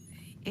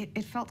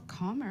felt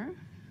calmer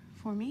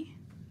for me.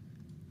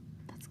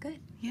 That's good.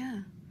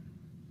 Yeah.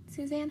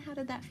 Suzanne, how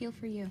did that feel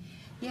for you?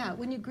 Yeah,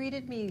 when you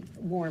greeted me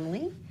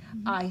warmly,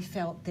 I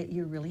felt that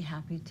you're really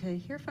happy to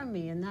hear from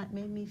me, and that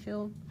made me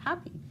feel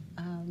happy.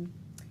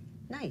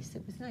 Nice,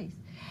 it was nice.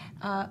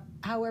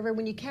 However,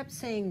 when you kept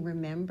saying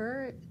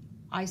remember,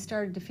 I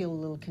started to feel a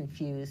little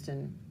confused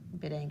and a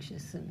bit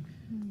anxious and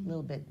a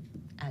little bit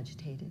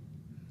agitated.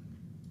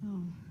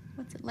 Oh.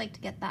 What's it like to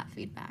get that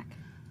feedback?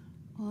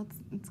 Well,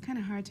 it's kind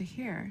of hard to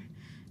hear,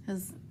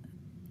 because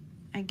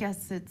I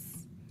guess it's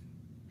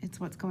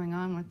what's going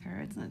on with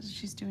her. It's not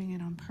she's doing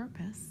it on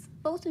purpose.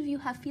 Both of you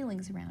have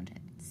feelings around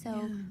it. So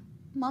Yeah.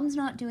 Mom's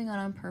not doing it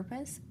on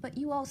purpose, but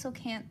you also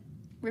can't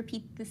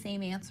repeat the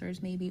same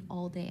answers maybe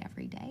all day,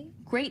 every day.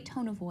 Great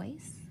tone of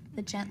voice,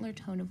 the gentler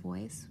tone of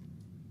voice.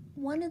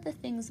 One of the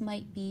things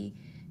might be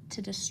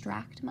to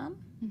distract Mom.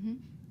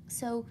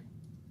 So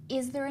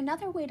is there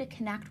another way to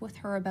connect with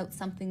her about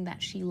something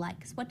that she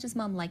likes? What does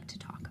Mom like to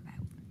talk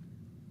about?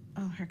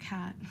 Oh, her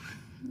cat.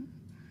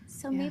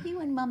 So maybe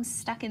when Mom's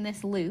stuck in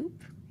this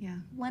loop, Yeah.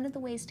 one of the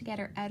ways to get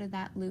her out of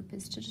that loop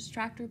is to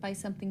distract her by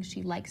something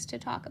she likes to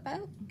talk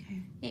about.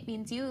 Okay. It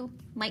means you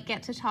might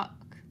get to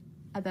talk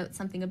about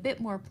something a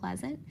bit more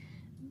pleasant.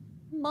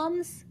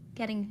 Mom's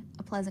getting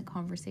a pleasant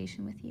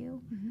conversation with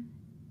you,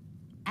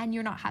 and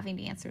you're not having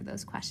to answer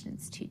those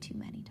questions too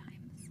many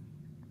times.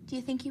 Do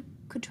you think you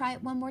could try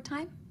it one more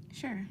time?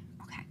 Sure.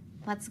 Okay,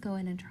 let's go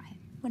in and try it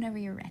whenever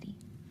you're ready.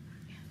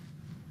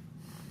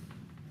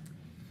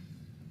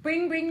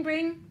 Bring, bring,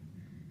 bring.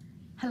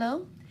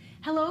 Hello?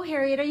 Hello,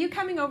 Harriet, are you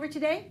coming over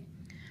today?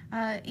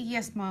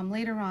 Yes, Mom.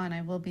 Later on,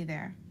 I will be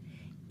there.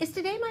 Is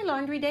today my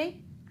laundry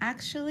day?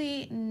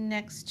 Actually,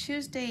 next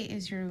Tuesday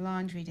is your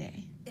laundry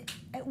day.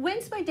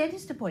 When's my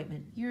dentist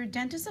appointment? Your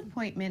dentist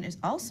appointment is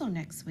also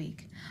next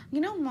week.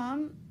 You know,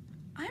 Mom,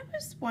 I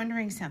was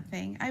wondering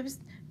something.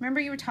 Remember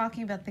you were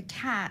talking about the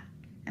cat,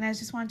 and I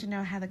just wanted to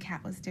know how the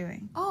cat was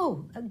doing.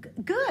 Oh,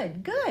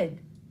 good, good.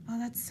 Oh,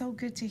 that's so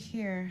good to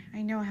hear.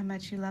 I know how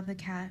much you love the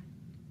cat.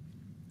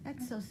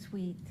 That's so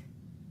sweet.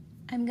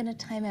 I'm gonna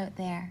time out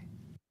there.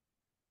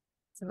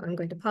 So I'm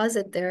going to pause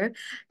it there.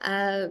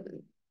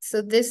 So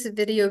this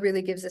video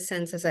really gives a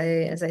sense, as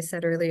I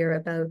said earlier,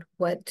 about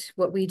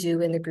what we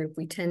do in the group.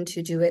 We tend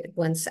to do it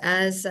once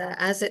as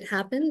it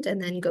happened, and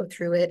then go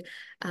through it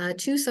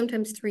 2,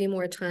 sometimes 3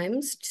 more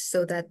times,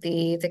 so that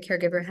the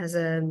caregiver has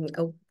an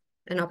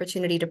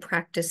opportunity to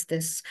practice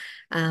this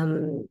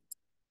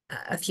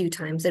a few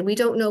times. And we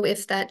don't know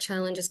if that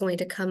challenge is going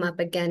to come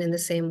up again in the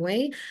same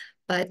way,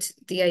 but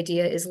the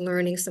idea is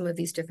learning some of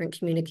these different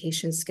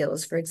communication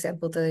skills. For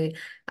example, the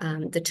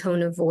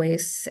tone of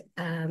voice,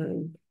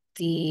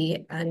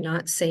 the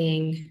not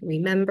saying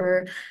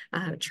remember,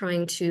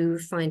 trying to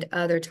find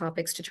other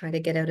topics to try to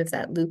get out of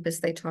that loop,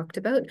 as they talked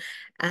about.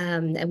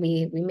 And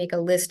we make a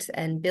list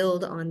and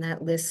build on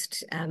that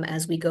list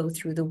as we go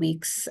through the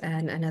weeks.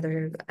 And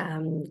another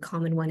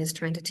common one is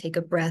trying to take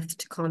a breath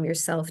to calm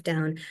yourself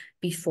down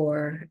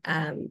before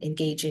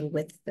engaging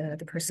with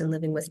the person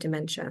living with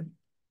dementia.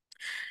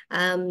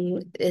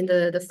 In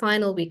the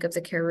final week of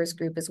the carers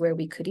group is where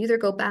we could either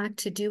go back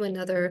to do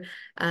another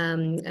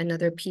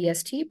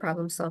PST,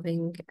 problem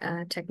solving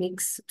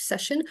techniques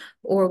session,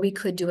 or we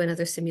could do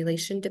another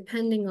simulation,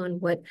 depending on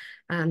what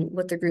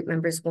the group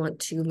members want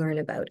to learn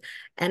about.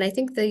 And I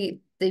think the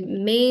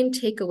main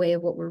takeaway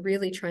of what we're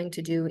really trying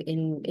to do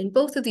in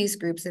both of these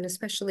groups, and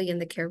especially in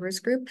the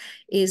carers group,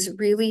 is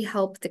really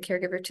help the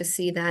caregiver to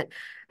see that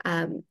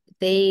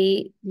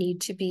they need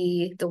to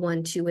be the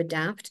one to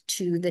adapt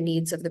to the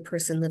needs of the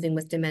person living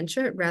with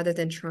dementia, rather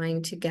than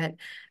trying to get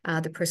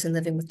the person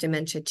living with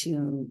dementia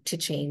to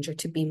change or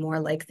to be more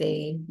like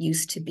they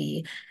used to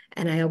be.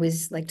 And I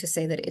always like to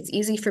say that it's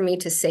easy for me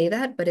to say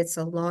that, but it's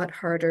a lot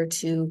harder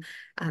to,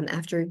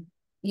 after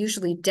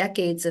usually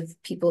decades of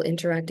people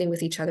interacting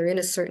with each other in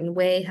a certain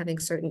way, having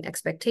certain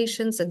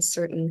expectations and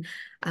certain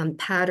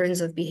patterns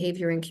of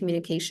behavior and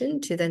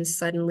communication, to then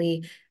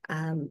suddenly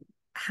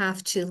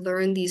have to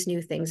learn these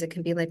new things. It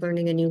can be like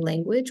learning a new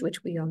language,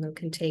 which we all know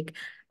can take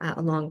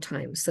a long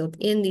time. So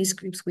in these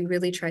groups, we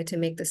really try to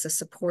make this a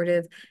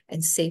supportive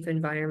and safe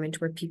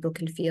environment where people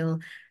can feel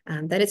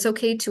that it's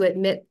okay to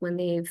admit when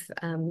they've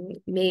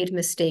made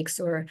mistakes,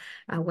 or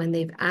when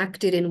they've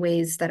acted in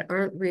ways that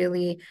aren't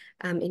really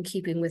in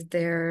keeping with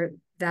their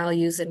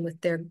values and with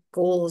their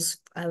goals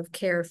of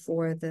care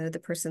for the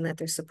person that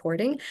they're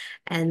supporting,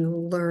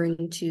 and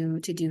learn to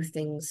do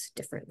things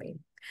differently.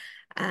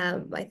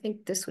 I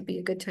think this would be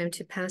a good time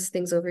to pass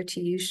things over to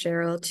you,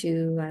 Cheryl,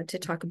 to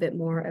talk a bit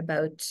more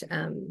about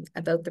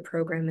the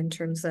program in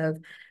terms of.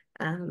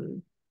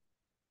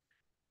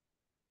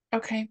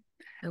 Okay.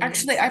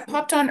 Actually, I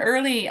popped on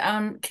early,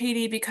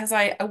 Katie, because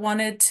I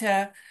wanted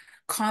to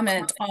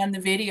comment on the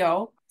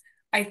video.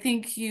 I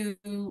think you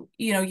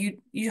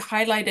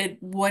highlighted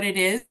what it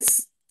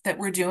is that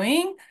we're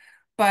doing.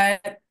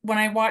 But when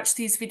I watch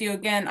these video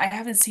again, I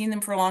haven't seen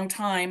them for a long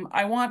time.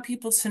 I want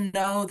people to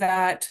know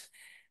that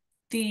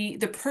the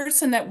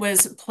person that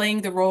was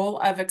playing the role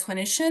of a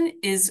clinician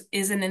is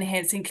an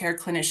enhancing care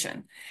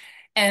clinician.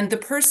 And the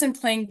person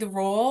playing the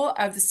role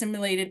of the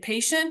simulated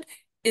patient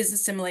is a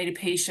simulated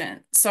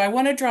patient. So I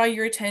want to draw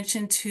your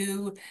attention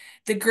to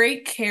the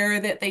great care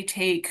that they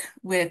take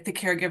with the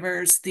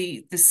caregivers,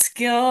 the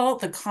skill,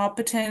 the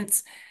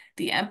competence,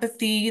 the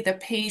empathy, the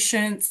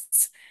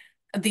patience,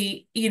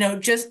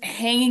 just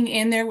hanging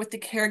in there with the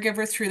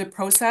caregiver through the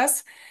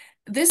process.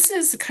 This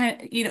is kind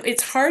of,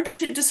 it's hard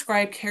to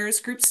describe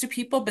CARES groups to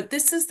people, but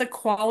this is the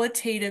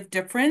qualitative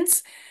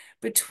difference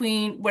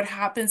between what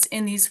happens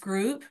in these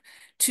groups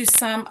to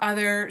some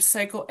other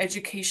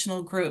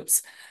psychoeducational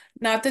groups.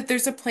 Not that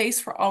there's a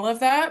place for all of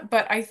that,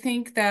 but I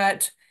think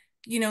that,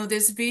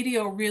 this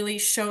video really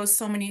shows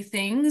so many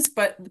things,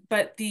 but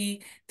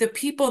the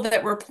people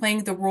that were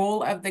playing the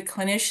role of the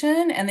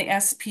clinician and the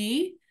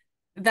SP,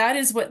 that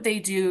is what they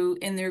do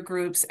in their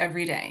groups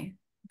every day.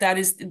 That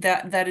is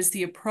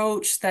the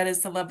approach, that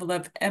is the level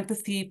of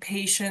empathy,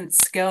 patience,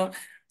 skill.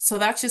 So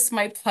that's just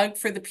my plug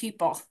for the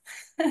people.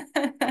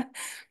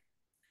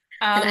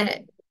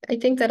 And I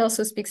think that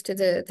also speaks to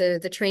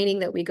the training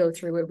that we go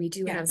through, where we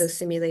do have Yes. those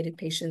simulated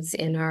patients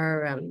in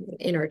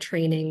our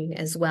training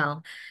as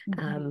well,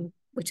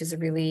 which is a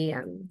really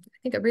I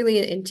think a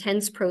really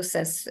intense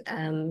process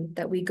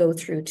that we go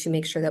through to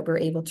make sure that we're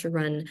able to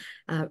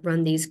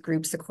run these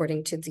groups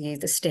according to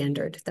the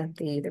standard that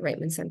the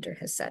Reitman Center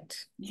has set.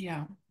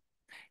 Yeah.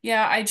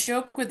 Yeah, I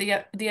joke with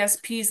the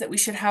SPs that we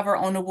should have our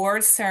own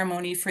awards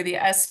ceremony for the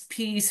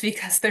SPs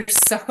because they're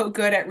so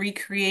good at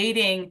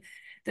recreating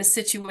the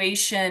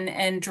situation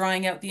and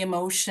drawing out the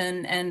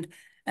emotion and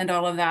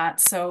all of that.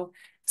 So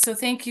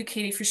thank you,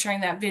 Katie, for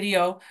sharing that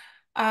video.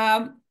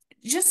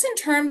 Just in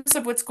terms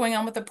of what's going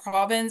on with the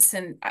province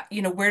and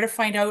where to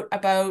find out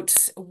about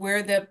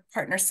where the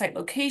partner site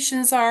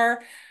locations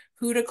are,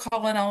 who to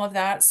call and all of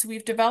that. So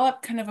we've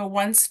developed kind of a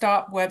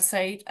one-stop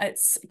website.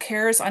 It's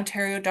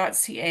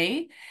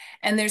caresontario.ca,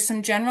 and there's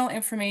some general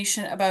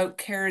information about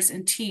CARES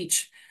and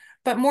TEACH.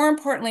 But more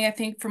importantly, I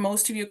think for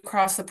most of you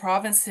across the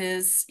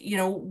provinces,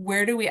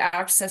 where do we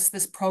access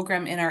this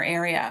program in our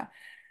area?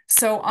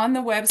 So on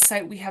the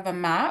website, we have a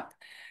map.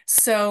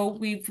 So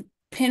we've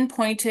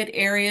pinpointed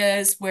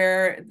areas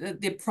where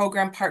the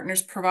program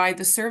partners provide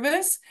the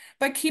service,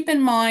 but keep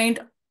in mind,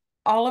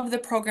 all of the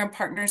program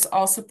partners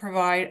also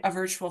provide a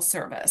virtual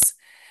service.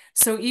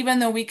 So even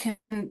though we can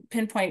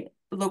pinpoint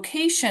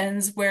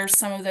locations where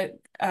some of the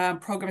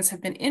programs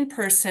have been in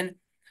person,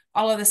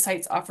 all of the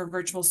sites offer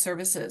virtual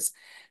services.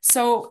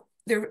 So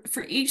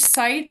for each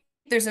site,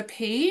 there's a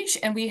page,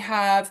 and we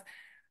have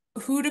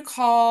who to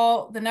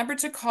call, the number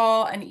to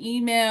call, an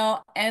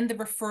email, and the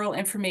referral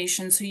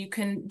information. So you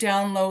can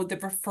download the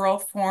referral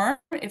form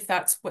if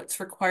that's what's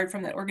required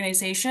from the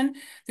organization.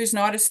 There's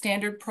not a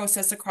standard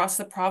process across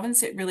the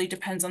province. It really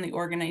depends on the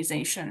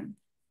organization.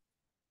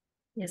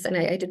 Yes, and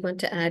I did want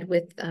to add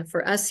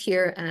for us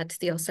here at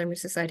the Alzheimer's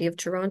Society of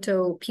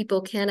Toronto, people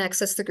can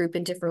access the group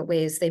in different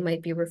ways. They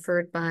might be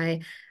referred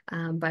by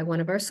one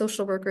of our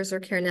social workers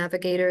or care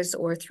navigators,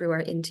 or through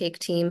our intake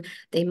team.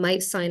 They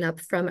might sign up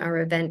from our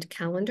event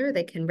calendar.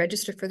 They can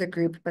register for the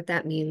group, but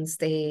that means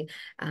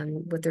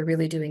what they're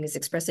really doing is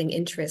expressing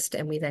interest,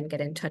 and we then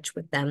get in touch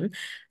with them.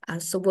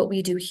 So what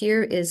we do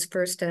here is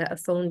first a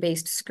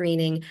phone-based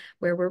screening,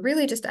 where we're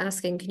really just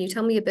asking, can you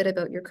tell me a bit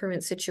about your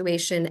current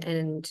situation,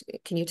 and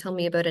can you tell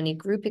me about any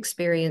group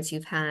experience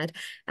you've had?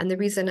 And the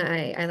reason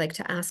I like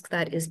to ask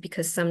that is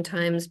because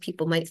sometimes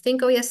people might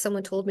think, oh yes,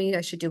 someone told me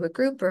I should do a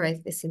group, or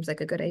it seems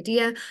like a good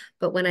idea.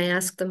 But when I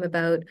ask them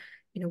about,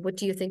 what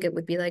do you think it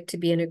would be like to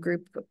be in a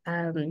group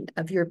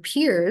of your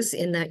peers,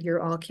 in that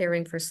you're all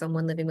caring for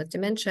someone living with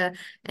dementia,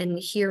 and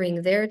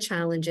hearing their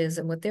challenges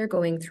and what they're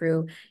going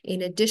through,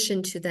 in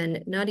addition to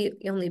then not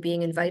only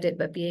being invited,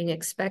 but being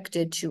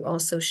expected to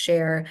also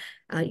share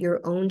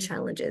your own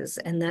challenges.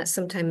 And that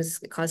sometimes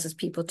causes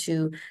people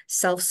to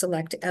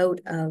self-select out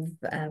of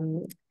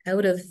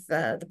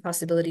the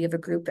possibility of a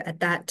group at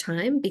that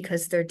time,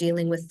 because they're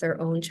dealing with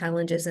their own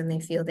challenges and they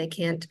feel they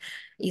can't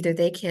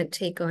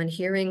take on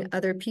hearing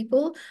other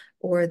people,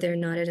 or they're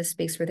not at a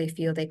space where they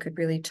feel they could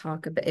really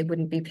talk about it.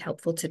 Wouldn't be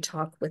helpful to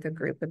talk with a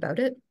group about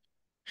it.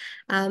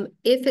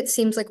 If it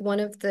seems like one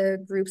of the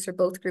groups or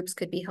both groups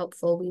could be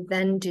helpful, we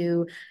then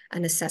do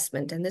an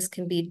assessment, and this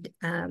can be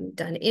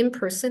done in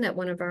person at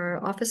one of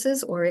our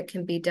offices, or it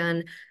can be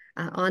done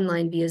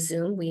online via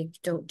Zoom. We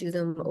don't do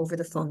them over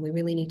the phone. We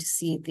really need to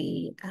see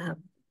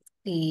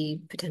the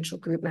potential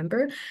group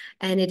member,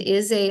 and it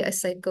is a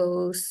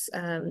psychosocial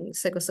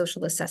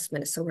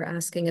assessment. So we're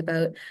asking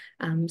about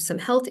some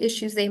health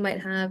issues they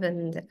might have,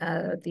 and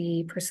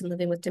the person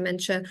living with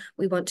dementia,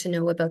 we want to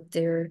know about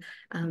their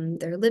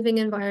living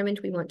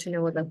environment. We want to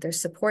know about their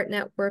support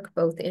network,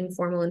 both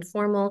informal and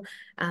formal,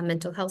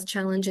 mental health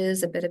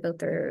challenges, a bit about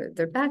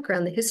their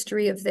background, the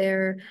history of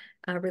their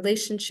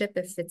relationship.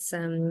 If it's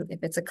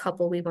a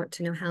couple, we want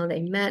to know how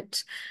they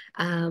met.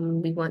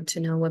 We want to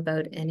know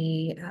about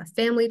any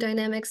family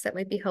dynamics that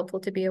might be helpful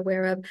to be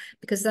aware of,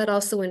 because that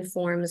also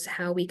informs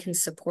how we can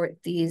support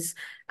these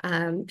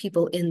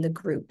people in the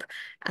group.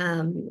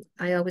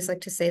 I always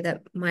like to say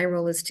that my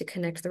role is to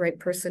connect the right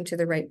person to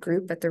the right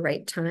group at the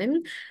right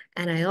time.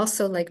 And I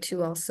also like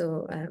to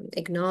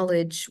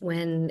acknowledge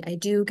when I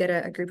do get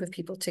a group of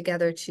people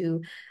together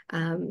to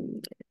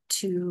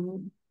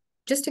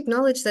just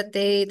acknowledge that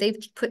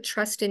they've put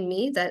trust in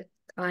me, that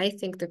I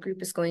think the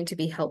group is going to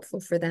be helpful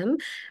for them.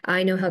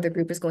 I know how the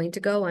group is going to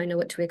go. I know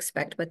what to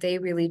expect, but they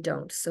really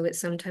don't. So it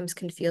sometimes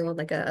can feel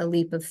like a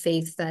leap of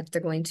faith that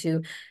they're going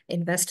to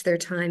invest their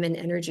time and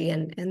energy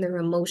and their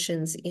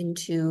emotions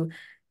into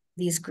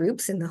these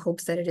groups in the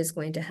hopes that it is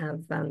going to have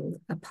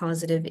a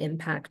positive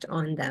impact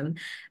on them.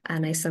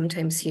 And I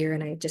sometimes hear,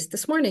 and I just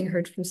this morning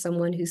heard from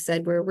someone who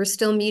said, we're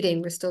still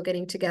meeting, we're still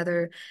getting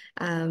together.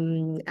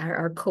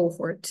 Our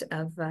cohort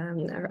of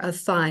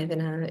 5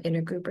 in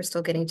a group are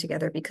still getting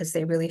together because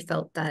they really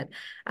felt that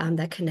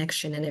that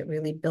connection, and it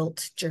really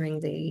built during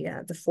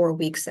the 4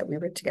 weeks that we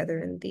were together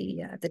in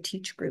the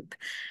teach group.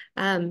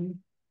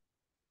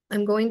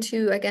 I'm going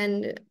to,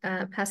 again,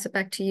 pass it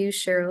back to you,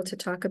 Cheryl, to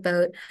talk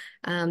about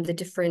the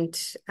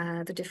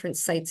different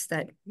sites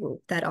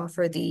that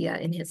offer the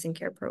Enhancing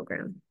Care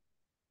program.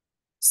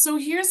 So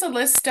here's a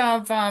list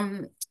of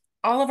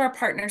all of our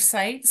partner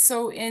sites.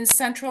 So in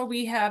Central,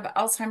 we have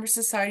Alzheimer's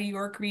Society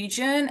York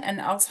Region and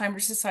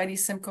Alzheimer's Society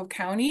Simcoe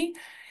County.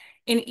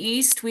 In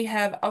East, we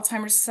have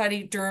Alzheimer's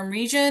Society Durham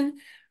Region,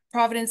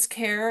 Providence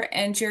Care,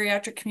 and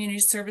Geriatric Community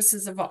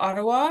Services of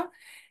Ottawa.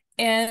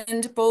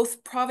 And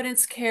both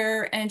Providence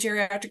Care and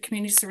Geriatric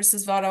Community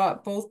Services of Ottawa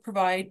both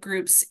provide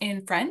groups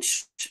in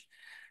French.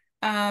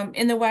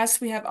 In the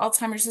West, we have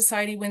Alzheimer's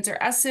Society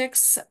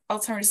Windsor-Essex,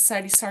 Alzheimer's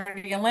Society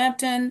Sarnia and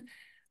Lambton,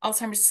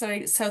 Alzheimer's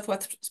Society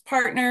Southwest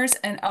Partners,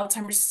 and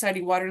Alzheimer's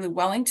Society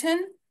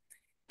Waterloo-Wellington.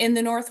 In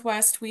the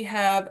Northwest, we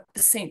have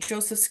the St.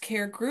 Joseph's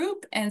Care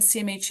Group and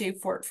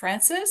CMHA Fort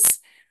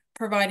Francis,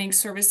 providing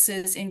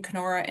services in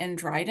Kenora and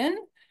Dryden.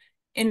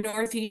 In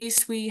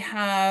Northeast, we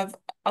have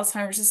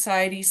Alzheimer's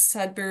Society,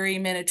 Sudbury,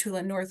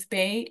 Manitoulin, North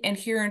Bay. And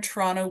here in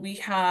Toronto, we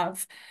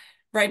have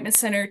Reitman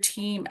Center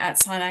team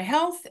at Sinai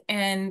Health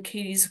and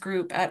Katie's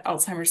group at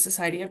Alzheimer's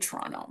Society of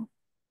Toronto.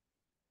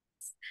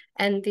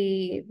 And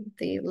the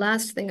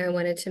last thing I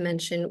wanted to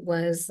mention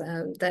was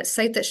that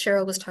site that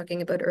Cheryl was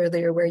talking about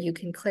earlier, where you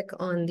can click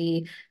on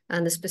the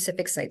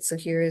specific site. So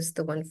here is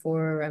the one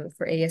for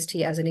AST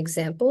as an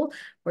example,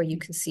 where you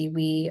can see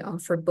we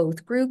offer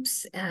both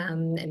groups,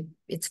 and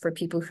it's for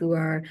people who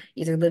are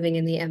either living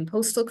in the M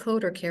postal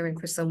code or caring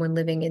for someone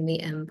living in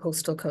the M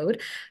postal code.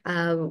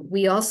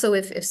 We also,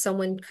 if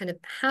someone kind of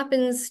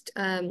happens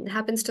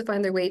to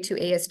find their way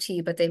to AST,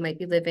 but they might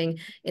be living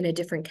in a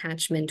different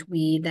catchment,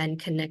 we then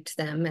connect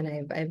them. And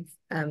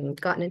I've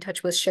gotten in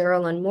touch with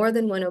Cheryl on more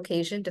than one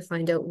occasion to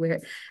find out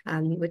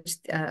which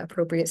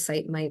appropriate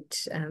site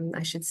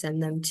I should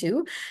send them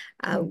to.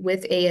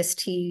 With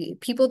AST,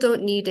 people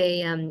don't need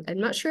I'm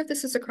not sure if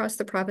this is across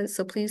the province,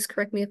 so please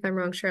correct me if I'm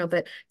wrong, Cheryl,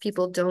 but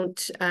people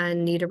don't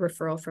need a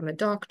referral from a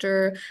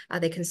doctor.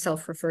 They can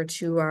self-refer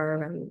to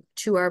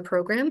our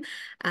program.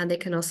 They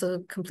can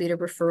also complete a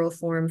referral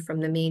form from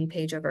the main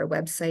page of our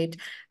website.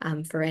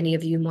 For any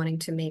of you wanting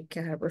to make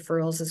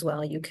referrals as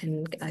well, you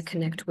can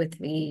connect with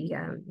the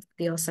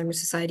Alzheimer's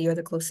Society or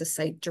the closest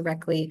site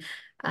directly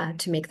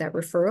to make that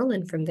referral,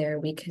 and from there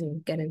we can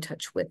get in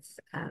touch with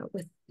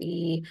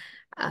the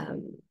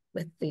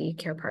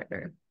care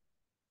partner.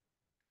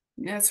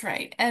 That's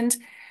right. And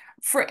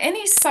for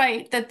any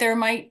site that there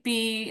might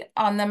be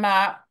on the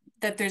map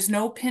that there's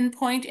no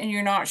pinpoint and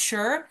you're not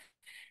sure,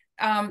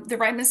 the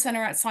Reitman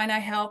Center at Sinai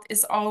Health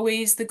is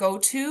always the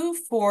go-to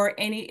for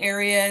any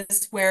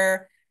areas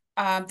where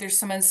there's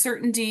some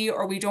uncertainty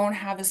or we don't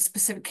have a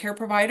specific care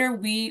provider.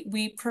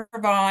 We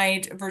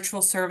provide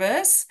virtual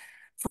service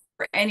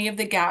for any of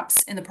the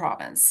gaps in the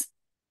province.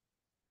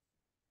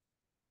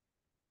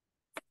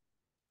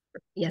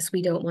 Yes,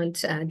 we don't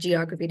want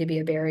geography to be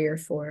a barrier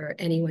for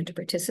anyone to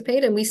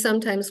participate. And we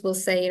sometimes will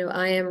say,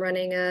 I am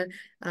running a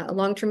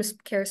long-term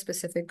care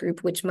specific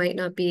group, which might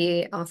not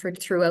be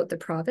offered throughout the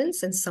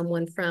province, and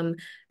someone from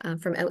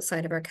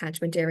outside of our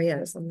catchment area,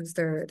 as long as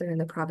they're in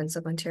the province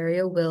of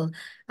Ontario,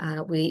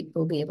 we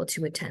will be able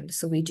to attend.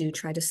 So we do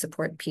try to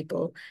support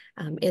people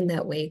in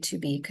that way to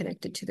be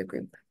connected to the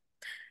group.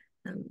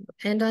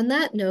 And on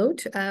that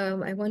note,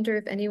 I wonder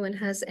if anyone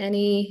has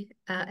any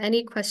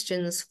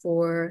questions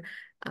for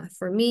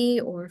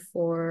me or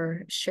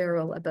for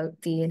Cheryl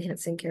about the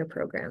Enhancing Care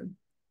program.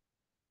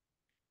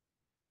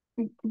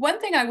 One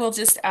thing I will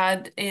just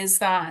add is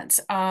that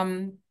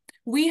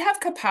we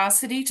have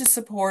capacity to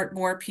support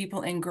more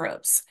people in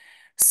groups.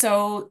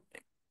 So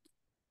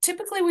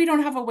typically we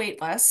don't have a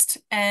wait list.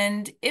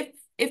 And if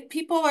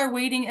people are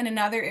waiting in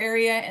another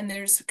area and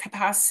there's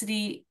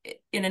capacity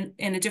in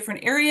a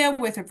different area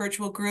with a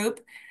virtual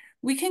group,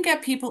 we can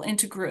get people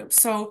into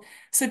groups. So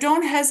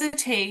don't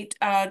hesitate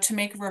to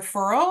make a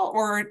referral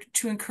or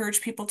to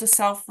encourage people to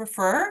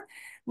self-refer.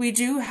 we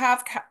do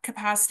have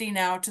capacity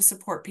now to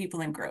support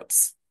people in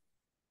groups.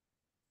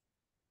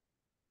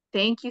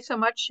 Thank you so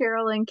much,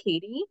 Cheryl and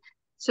Katie.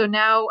 So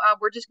now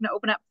we're just going to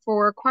open up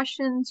for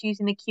questions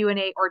using the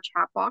Q&A or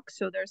chat box.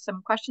 So there's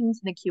some questions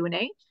in the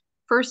Q&A.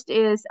 First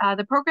is,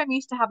 the program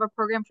used to have a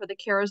program for the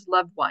carers'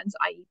 loved ones,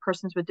 i.e.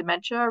 persons with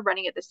dementia,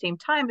 running at the same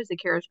time as the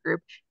carers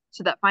group,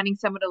 so that finding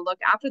someone to look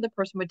after the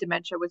person with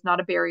dementia was not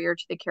a barrier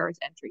to the carers'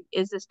 entry.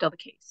 Is this still the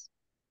case?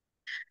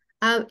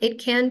 It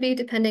can be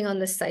depending on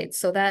the site.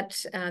 So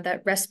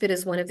that respite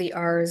is one of the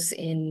R's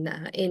in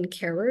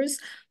carers,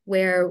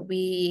 where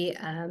we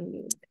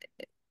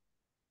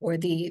or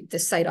the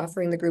site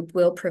offering the group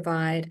will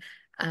provide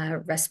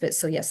respite.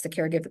 So yes, the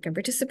caregiver can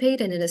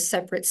participate, and in a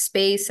separate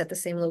space at the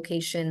same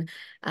location,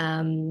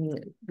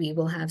 we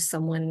will have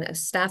someone, a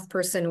staff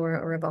person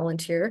or a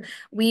volunteer.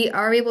 We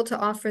are able to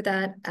offer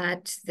that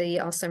at the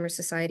Alzheimer's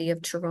Society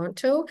of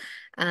Toronto,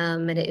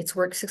 and it's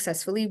worked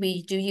successfully.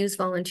 We do use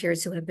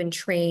volunteers who have been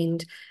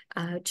trained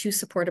to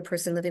support a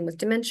person living with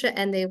dementia,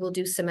 and they will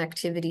do some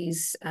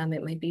activities.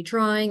 It might be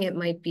drawing, it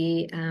might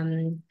be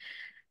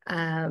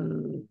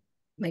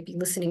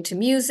listening to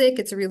music.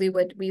 It's really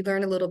what we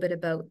learn a little bit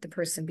about the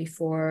person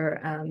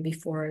before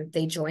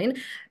they join.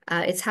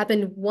 It's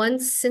happened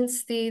once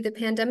since the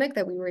pandemic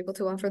that we were able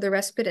to offer the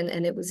respite,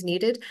 and it was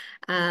needed,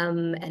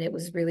 and it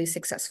was really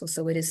successful.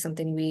 So it is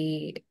something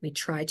we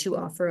try to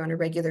offer on a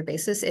regular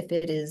basis if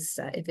it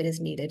is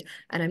needed.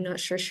 And I'm not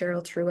sure,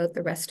 Cheryl, throughout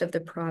the rest of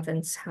the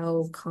province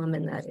how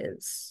common that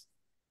is.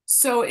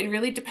 So it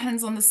really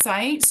depends on the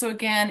site. So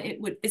again,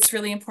 it's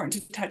really important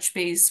to touch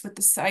base with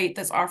the site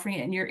that's offering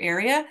it in your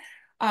area.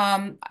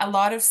 A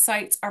lot of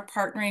sites are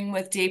partnering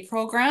with day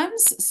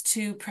programs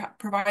to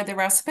provide the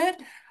respite.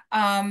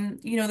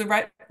 You know,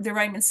 the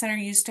Reitman Center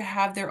used to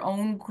have their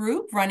own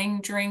group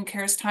running during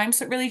CARE's time.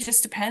 So it really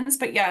just depends.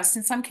 But yes,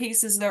 in some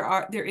cases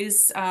there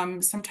is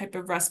some type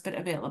of respite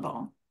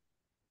available.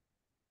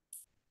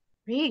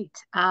 Great.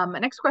 The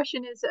next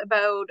question is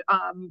about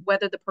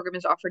whether the program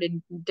is offered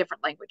in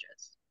different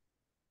languages.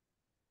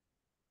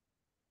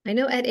 I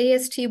know at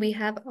AST we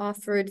have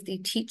offered the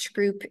teach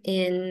group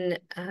in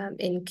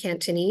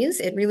Cantonese.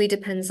 It really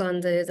depends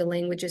on the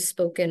languages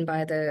spoken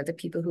by the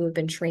people who have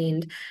been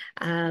trained.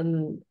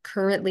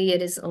 Currently,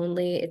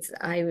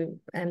 I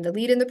am the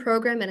lead in the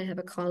program, and I have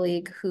a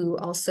colleague who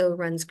also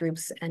runs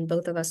groups, and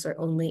both of us are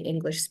only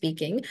English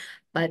speaking.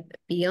 But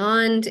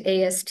beyond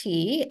AST,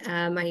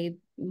 I'm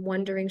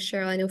wondering,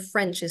 Cheryl, I know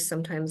French is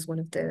sometimes one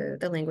of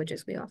the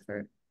languages we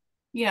offer.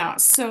 Yeah,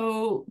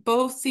 so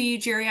both the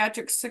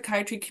Geriatric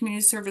Psychiatry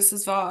Community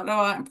Services of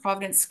Ottawa and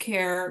Providence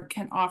Care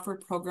can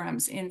offer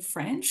programs in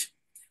French.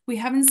 We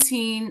haven't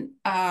seen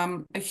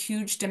a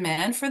huge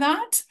demand for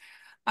that.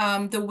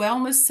 The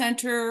Wellness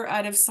Center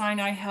out of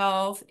Sinai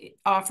Health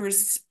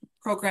offers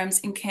programs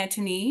in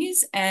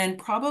Cantonese, and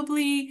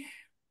probably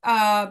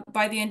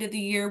by the end of the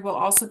year, we'll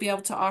also be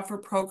able to offer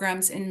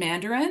programs in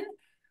Mandarin.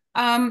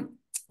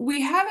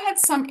 We have had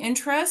some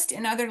interest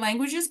in other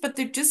languages, but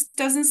there just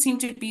doesn't seem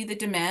to be the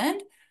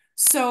demand.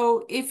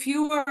 So if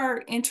you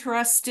are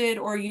interested,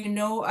 or you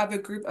know of a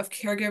group of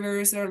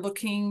caregivers that are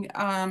looking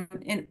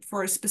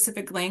for a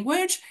specific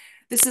language,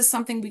 this is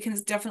something we can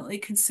definitely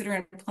consider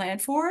and plan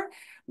for.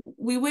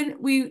 We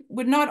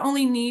would not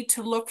only need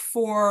to look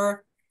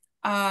for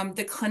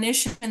the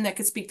clinician that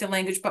could speak the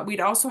language, but we'd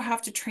also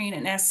have to train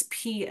an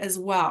SP as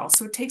well.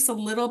 So it takes a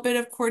little bit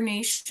of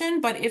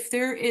coordination, but if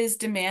there is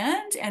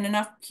demand and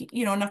enough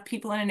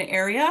people in an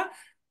area,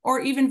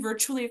 or even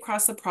virtually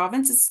across the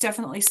province, it's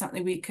definitely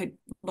something we could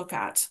look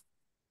at.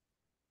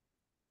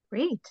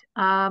 Great.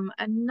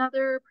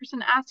 Another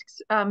person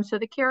asks, so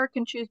the carer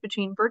can choose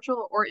between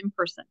virtual or in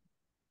person?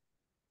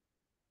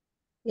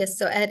 Yes,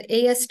 so at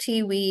AST,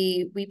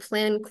 we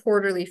plan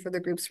quarterly for the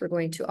groups we're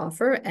going to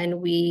offer,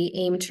 and we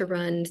aim to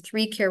run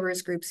 3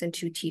 carers groups and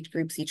 2 teach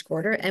groups each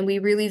quarter, and we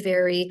really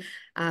vary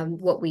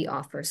what we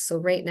offer. So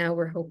right now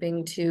we're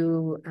hoping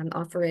to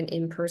offer an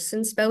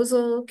in-person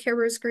spousal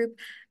carers group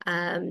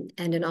and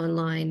an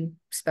online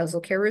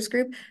spousal carers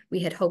group. We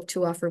had hoped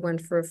to offer one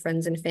for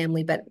friends and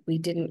family, but we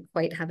didn't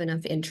quite have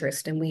enough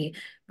interest, and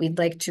we'd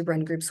like to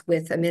run groups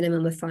with a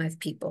minimum of 5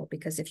 people,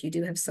 because if you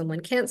do have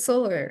someone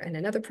cancel and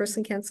another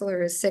person cancel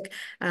or is sick,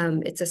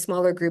 it's a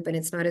smaller group and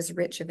it's not as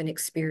rich of an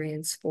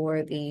experience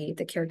for the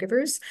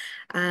caregivers.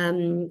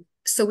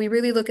 So we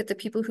really look at the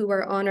people who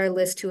are on our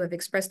list who have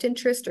expressed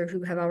interest or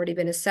who have already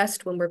been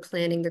assessed when we're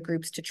planning the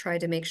groups, to try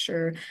to make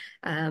sure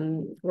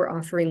we're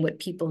offering what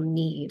people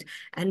need.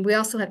 And we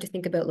also have to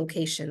think about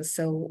locations.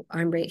 So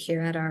I'm right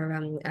here at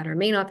our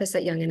main office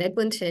at Yonge and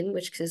Eglinton,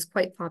 which is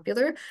quite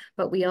popular,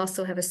 but we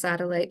also have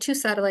two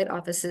satellite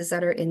offices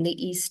that are in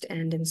the East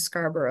and in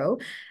Scarborough,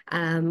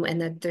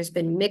 and that there's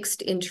been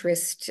mixed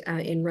interest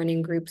in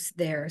running groups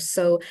there.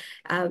 So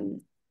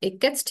it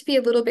gets to be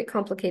a little bit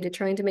complicated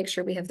trying to make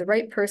sure we have the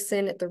right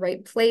person at the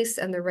right place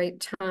and the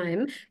right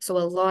time. So a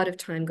lot of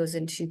time goes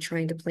into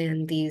trying to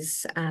plan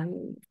these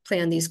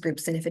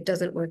groups. And if it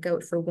doesn't work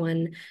out for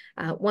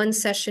one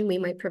session, we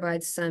might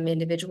provide some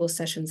individual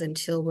sessions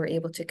until we're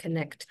able to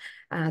connect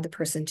the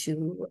person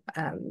to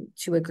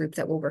a group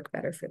that will work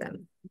better for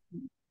them.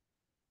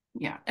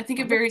 Yeah, I think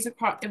it varies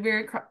across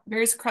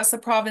the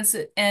province,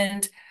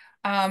 and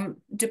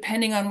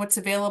depending on what's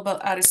available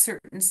at a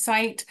certain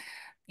site.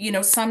 You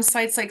know, some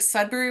sites like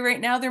Sudbury right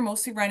now, they're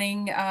mostly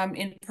running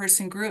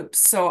in-person groups.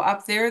 So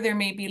up there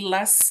may be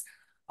less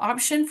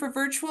option for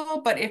virtual,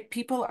 but if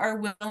people are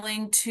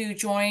willing to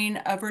join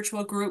a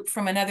virtual group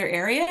from another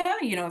area,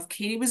 you know, if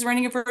Katie was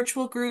running a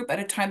virtual group at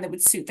a time that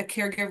would suit the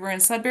caregiver in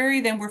Sudbury,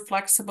 then we're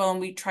flexible and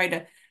we try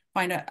to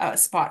find a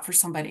spot for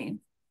somebody.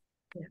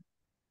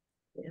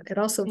 Yeah, it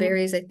also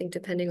varies, I think,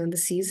 depending on the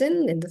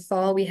season. In the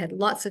fall, we had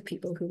lots of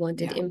people who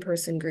wanted Yeah.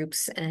 in-person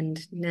groups,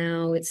 and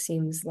now it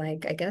seems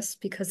like, I guess,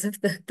 because of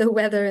the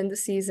weather and the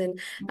season,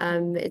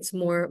 it's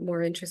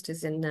more interest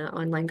is in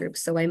online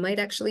groups. So I might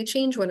actually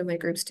change one of my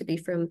groups to be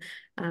from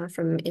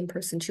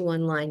in-person to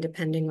online,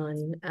 depending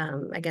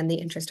on again the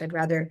interest. I'd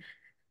rather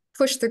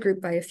push the group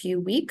by a few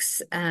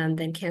weeks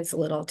than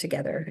cancel it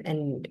altogether,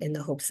 and in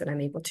the hopes that I'm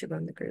able to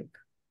run the group.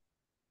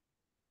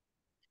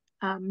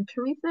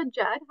 Teresa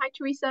Judd, hi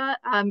Teresa,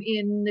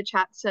 in the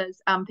chat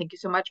says, thank you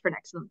so much for an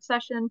excellent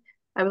session.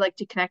 I would like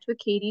to connect with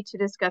Katie to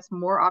discuss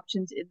more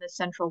options in the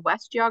Central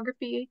West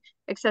geography,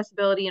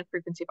 accessibility, and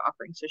frequency of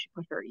offerings. So she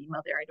put her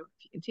email there. I don't know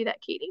if you can see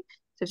that, Katie.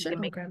 So if you can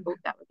make a vote,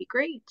 that would be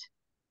great.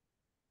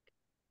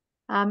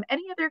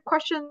 Any other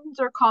questions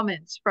or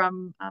comments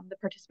from the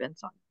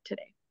participants on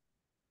today?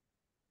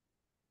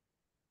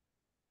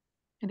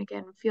 And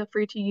again, feel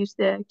free to use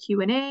the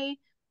Q&A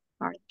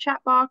or the chat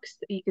box.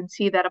 You can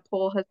see that a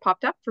poll has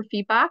popped up for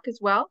feedback as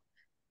well.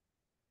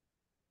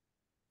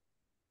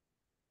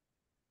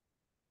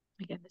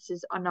 Again, this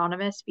is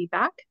anonymous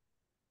feedback.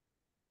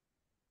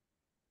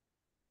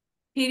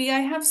 Katie,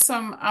 I have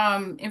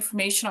some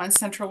information on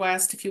Central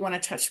West if you want to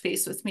touch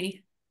base with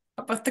me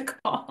about the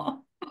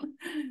call.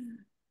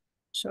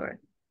 Sure.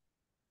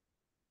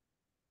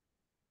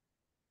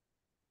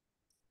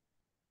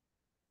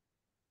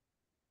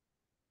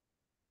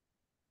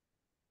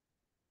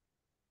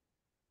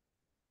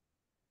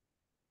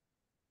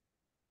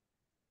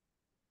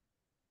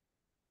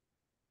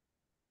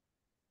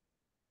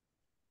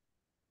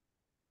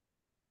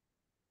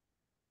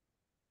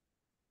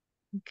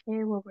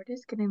 Okay, well, we're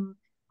just getting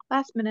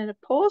last minute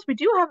of polls. We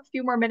do have a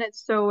few more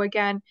minutes, so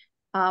again,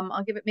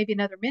 I'll give it maybe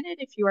another minute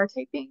if you are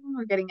typing.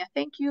 We're getting a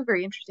thank you,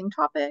 very interesting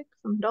topic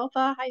from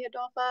Adolfa. Hi,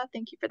 Adolfa,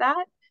 thank you for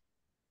that.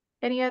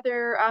 Any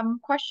other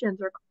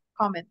questions or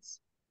comments?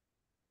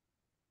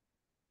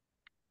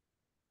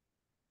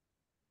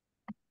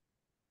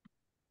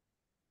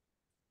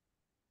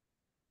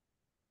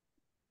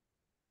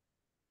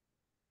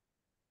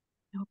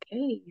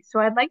 Okay, so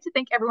I'd like to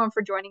thank everyone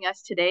for joining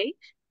us today.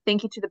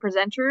 Thank you to the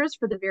presenters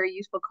for the very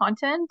useful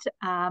content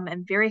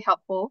and very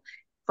helpful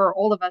for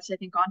all of us, I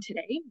think, on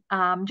today.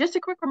 Just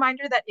a quick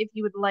reminder that if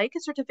you would like a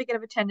certificate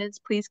of attendance,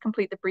 please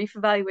complete the brief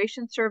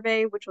evaluation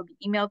survey, which will be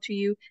emailed to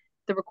you.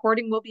 The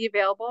recording will be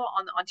available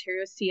on the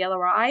Ontario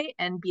CLRI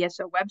and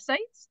BSO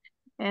websites.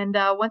 And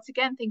once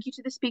again, thank you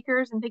to the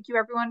speakers and thank you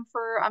everyone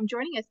for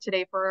joining us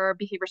today for our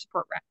behavior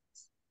support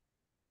rounds.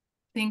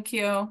 Thank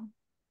you.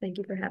 Thank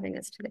you for having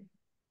us today.